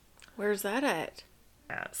know. Where's that at?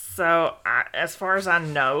 So, as far as I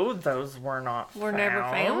know, those were never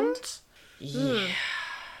found? Yeah.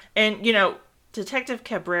 And, Detective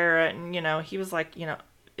Cabrera, and, he was like,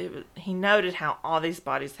 he noted how all these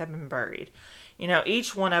bodies had been buried.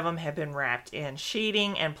 Each one of them had been wrapped in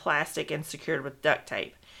sheeting and plastic and secured with duct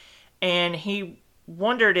tape. And he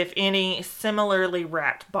wondered if any similarly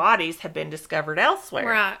wrapped bodies had been discovered elsewhere.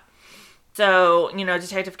 Right. So,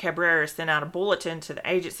 Detective Cabrera sent out a bulletin to the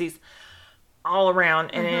agencies all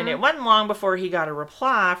around, and it wasn't long before he got a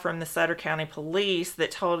reply from the Sutter County Police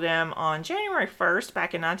that told him on January 1st,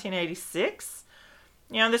 back in 1986,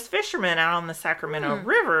 this fisherman out on the Sacramento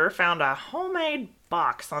River found a homemade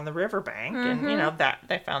box on the riverbank, and, that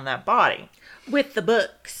they found that body. With the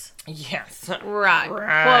books. Yes. Right.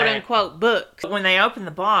 Quote unquote books. When they opened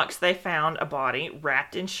the box, they found a body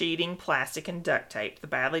wrapped in sheeting, plastic, and duct tape, the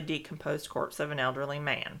badly decomposed corpse of an elderly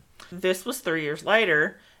man. This was 3 years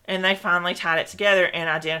later, and they finally tied it together and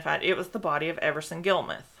identified it was the body of Everson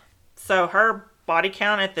Gilmuth. So her body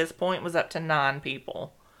count at this point was up to 9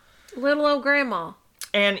 people. Little old grandma.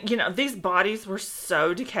 And, these bodies were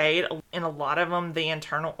so decayed. In a lot of them, the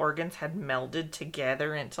internal organs had melded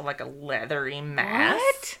together into like a leathery mass.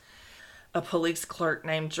 What? a police clerk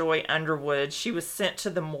named Joy Underwood. She was sent to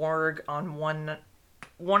the morgue on one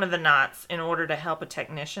of the nights in order to help a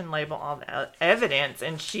technician label all the evidence.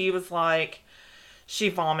 And she was like, she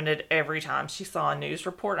vomited every time she saw a news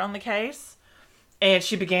report on the case. And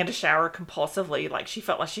she began to shower compulsively. Like, she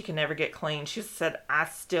felt like she could never get clean. She said, I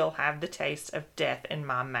still have the taste of death in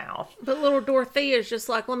my mouth. But little Dorothea's just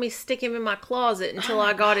like, let me stick him in my closet until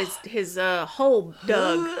I got his hole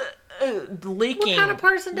dug. Leaking. What kind of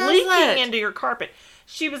person does that? Leaking into your carpet.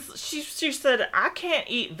 She said, I can't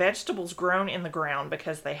eat vegetables grown in the ground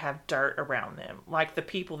because they have dirt around them. Like the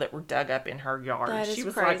people that were dug up in her yard. That is she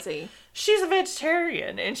was crazy. Like, she's a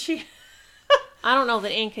vegetarian. And she... I don't know that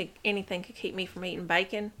anything could keep me from eating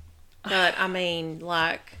bacon. But, I mean,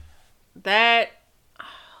 like, that... Oh,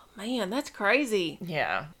 man, that's crazy.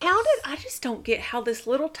 Yeah. I just don't get how this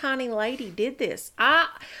little tiny lady did this.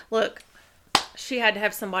 Look, she had to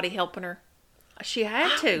have somebody helping her. She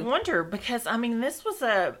had to. I wonder, because, I mean, this was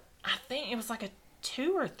I think it was like a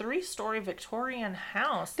 2 or 3 story Victorian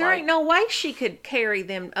house. There ain't no way she could carry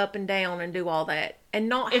them up and down and do all that and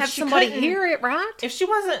not have somebody hear it, right? If she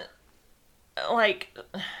wasn't, like,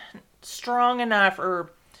 strong enough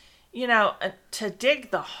or, to dig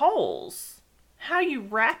the holes, how are you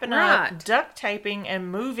wrapping up, duct taping,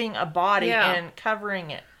 and moving a body and covering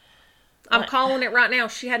it? I'm calling it right now.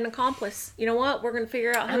 She had an accomplice. You know what? We're going to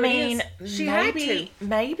figure out who it is. She had to.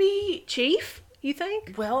 Maybe. Chief, you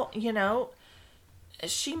think? Well,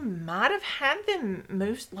 she might have had them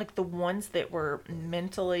move, like the ones that were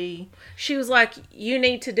mentally... She was like, you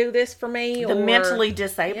need to do this for me? The mentally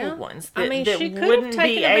disabled ones. That, she wouldn't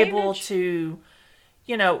be able to,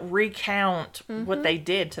 recount what they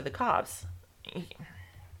did to the cops.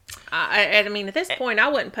 I mean, at this point, I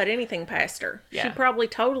wouldn't put anything past her. Yeah. She probably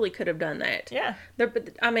totally could have done that. Yeah.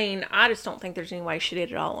 But I mean, I just don't think there's any way she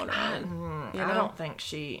did it all on her own. I don't think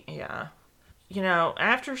she,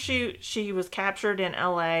 after she was captured in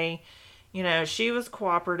L.A., she was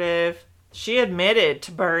cooperative. She admitted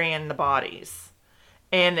to burying the bodies.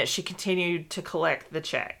 And that she continued to collect the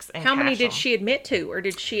checks. And how many did she admit to? Or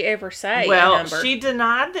did she ever say a number? She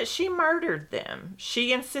denied that she murdered them.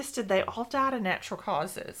 She insisted they all died of natural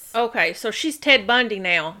causes. Okay, so she's Ted Bundy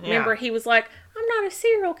now. Yeah. Remember, he was like, I'm not a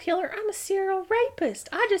serial killer. I'm a serial rapist.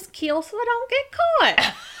 I just kill so I don't get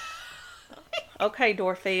caught. Okay,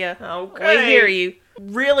 Dorothea. Okay. We hear you.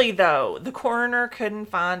 Really, though, the coroner couldn't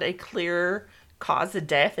find a clear cause of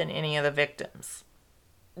death in any of the victims.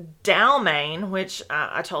 Dalmane, which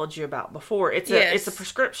I told you about before, it's a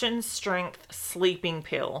prescription strength sleeping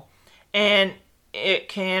pill, and it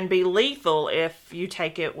can be lethal if you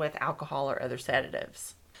take it with alcohol or other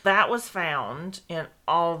sedatives. That was found in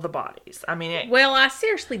all the bodies. I mean, I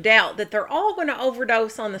seriously doubt that they're all going to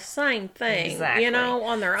overdose on the same thing, exactly.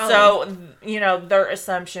 On their own. So, their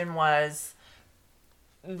assumption was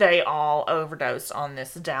they all overdosed on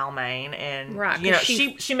this Dalmane, and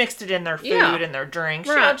she mixed it in their food and their drinks.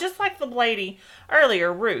 Right. Just like the lady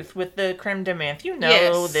earlier, Ruth, with the creme de menthe.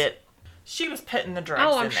 That she was putting the drugs in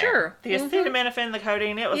there. Oh, I'm sure. The acetaminophen, the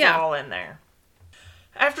codeine, it was all in there.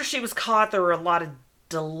 After she was caught, there were a lot of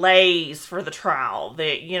delays for the trial.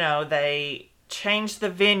 They changed the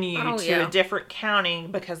venue to a different county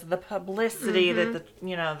because of the publicity that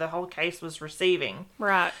the whole case was receiving.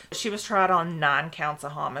 Right. She was tried on 9 counts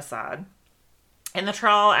of homicide. And the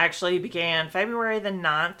trial actually began February the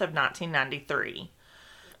 9th of 1993.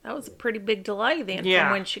 That was a pretty big delay then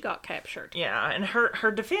from when she got captured. Yeah, and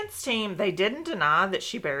her defense team, they didn't deny that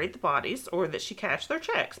she buried the bodies or that she cashed their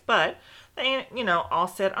checks, but they, all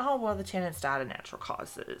said, oh, well, the tenants died of natural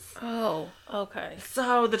causes. Oh, okay.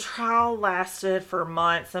 So the trial lasted for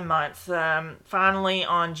months and months. Finally,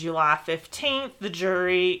 on July 15th, the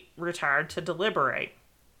jury retired to deliberate.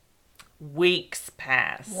 Weeks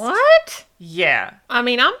passed. What? Yeah. I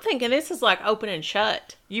mean, I'm thinking this is like open and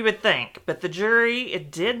shut. You would think, but the jury,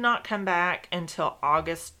 it did not come back until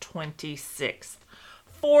August 26th.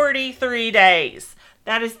 43 days.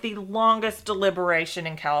 That is the longest deliberation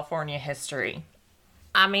in California history.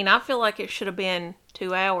 I mean, I feel like it should have been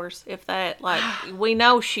 2 hours, if that. Like, we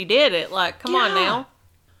know she did it. Like, come on now.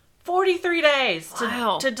 43 days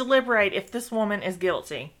to deliberate if this woman is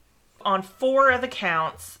guilty. On 4 of the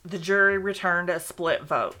counts, the jury returned a split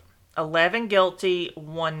vote. 11 guilty,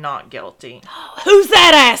 1 not guilty. Who's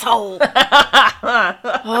that asshole?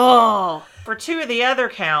 Oh. For 2 of the other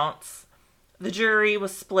counts, the jury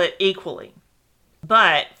was split equally.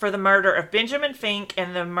 But for the murder of Benjamin Fink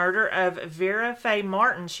and the murder of Vera Faye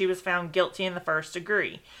Martin, she was found guilty in the first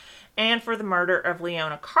degree. And for the murder of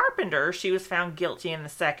Leona Carpenter, she was found guilty in the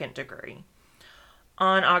second degree.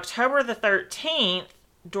 On October the 13th,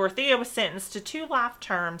 Dorothea was sentenced to 2 life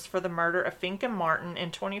terms for the murder of Fink and Martin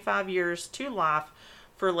and 25 years to life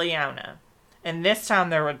for Leona. And this time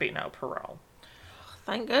there would be no parole.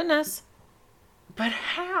 Thank goodness. But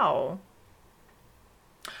how?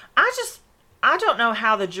 I don't know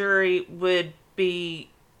how the jury would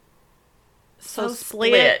be so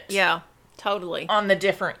split. Yeah, totally. On the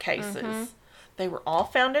different cases. Mm-hmm. They were all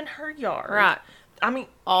found in her yard. Right. I mean,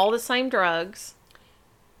 all the same drugs.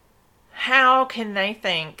 How can they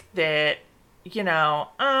think that,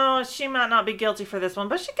 oh, she might not be guilty for this one,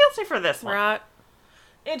 but she's guilty for this one? Right.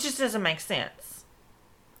 It just doesn't make sense.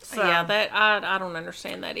 So, yeah, I don't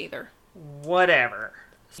understand that either. Whatever.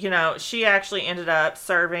 She actually ended up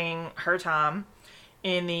serving her time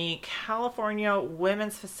in the California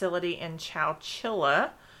Women's Facility in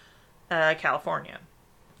Chowchilla, California.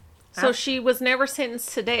 So she was never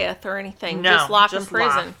sentenced to death or anything? No, just life in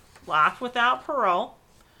prison? Life without parole.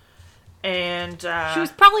 And she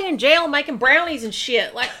was probably in jail making brownies and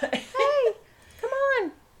shit. Like, hey, come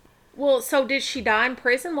on. Well, so did she die in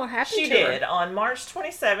prison? What happened to her? She did. On March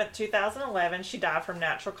 27th, 2011, she died from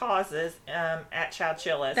natural causes at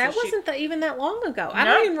Chowchilla. That wasn't even that long ago. I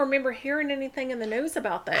don't even remember hearing anything in the news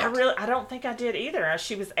about that. I don't think I did either.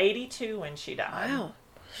 She was 82 when she died. Wow.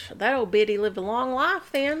 That old biddy lived a long life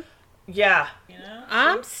then. Yeah.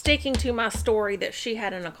 I'm sticking to my story that she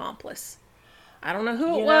had an accomplice. I don't know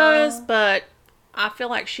who it was, but I feel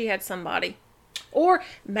like she had somebody. Or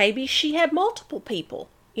maybe she had multiple people.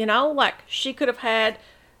 Like she could have had,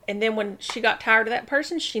 and then when she got tired of that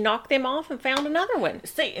person, she knocked them off and found another one.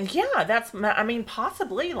 See, yeah,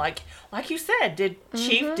 possibly, like you said, did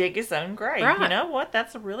Chief dig his own grave? Right. You know what?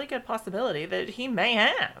 That's a really good possibility that he may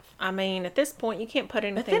have. I mean, at this point, you can't put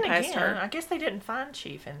anything past her. I guess they didn't find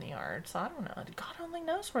Chief in the yard, so I don't know. God only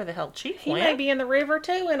knows where the hell Chief went. He may be in the river,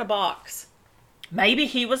 too, in a box. Maybe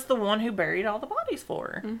he was the one who buried all the bodies for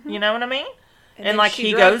her. Mm-hmm. You know what I mean? And like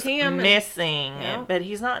he goes missing, but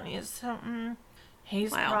he's not.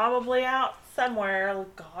 He's probably out somewhere.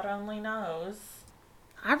 God only knows.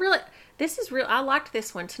 This is real. I liked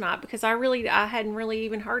this one tonight because I hadn't really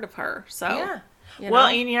even heard of her. So yeah. Well,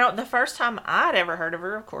 and the first time I'd ever heard of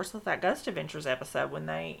her, of course, was that Ghost Adventures episode when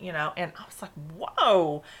they, and I was like,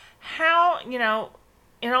 whoa, how,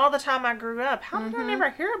 in all the time I grew up, how did I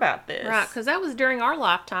never hear about this? Right, because that was during our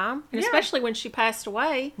lifetime, and especially when she passed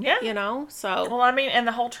away. Yeah. So. Well, and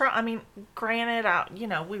the whole trial, granted,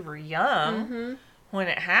 we were young when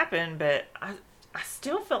it happened, but I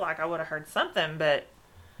still feel like I would have heard something, but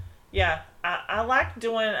yeah, I like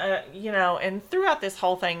doing, and throughout this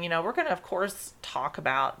whole thing, we're going to, of course, talk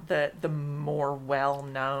about the more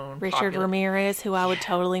well-known Richard Ramirez, who I would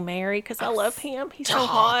totally marry, because I love him. He's so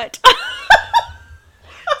hot.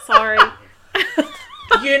 Sorry.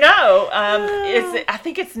 I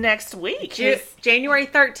think it's next week. January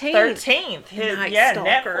 13th.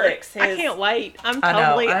 Netflix. I can't wait. I'm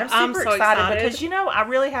super so excited because I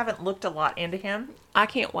really haven't looked a lot into him. I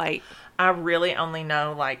can't wait. I really only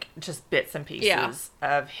know just bits and pieces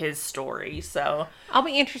of his story. So I'll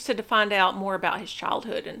be interested to find out more about his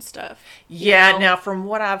childhood and stuff. Yeah. Now, from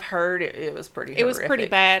what I've heard, it was pretty. It was pretty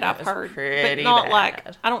bad. I've heard, but not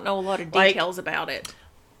bad. I don't know a lot of details about it.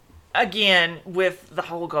 Again, with the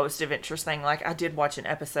whole Ghost Adventures thing, I did watch an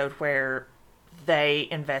episode where they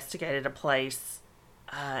investigated a place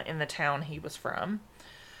in the town he was from,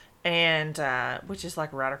 and which is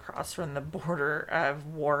right across from the border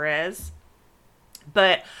of Juarez.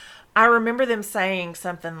 But I remember them saying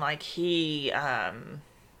something like he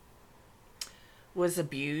was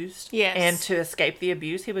abused. Yes. And to escape the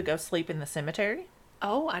abuse, he would go sleep in the cemetery.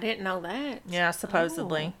 Oh, I didn't know that. Yeah,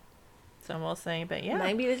 supposedly. Oh. So we'll see, but yeah.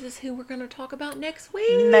 Maybe this is who we're going to talk about next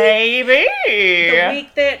week. Maybe. The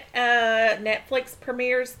week that Netflix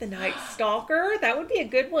premieres The Night Stalker. That would be a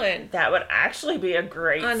good one. That would actually be a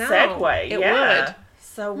great segue. It would.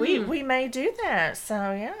 So we may do that. So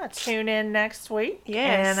yeah, tune in next week.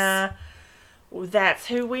 Yes. And that's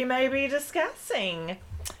who we may be discussing.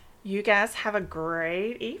 You guys have a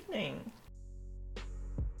great evening.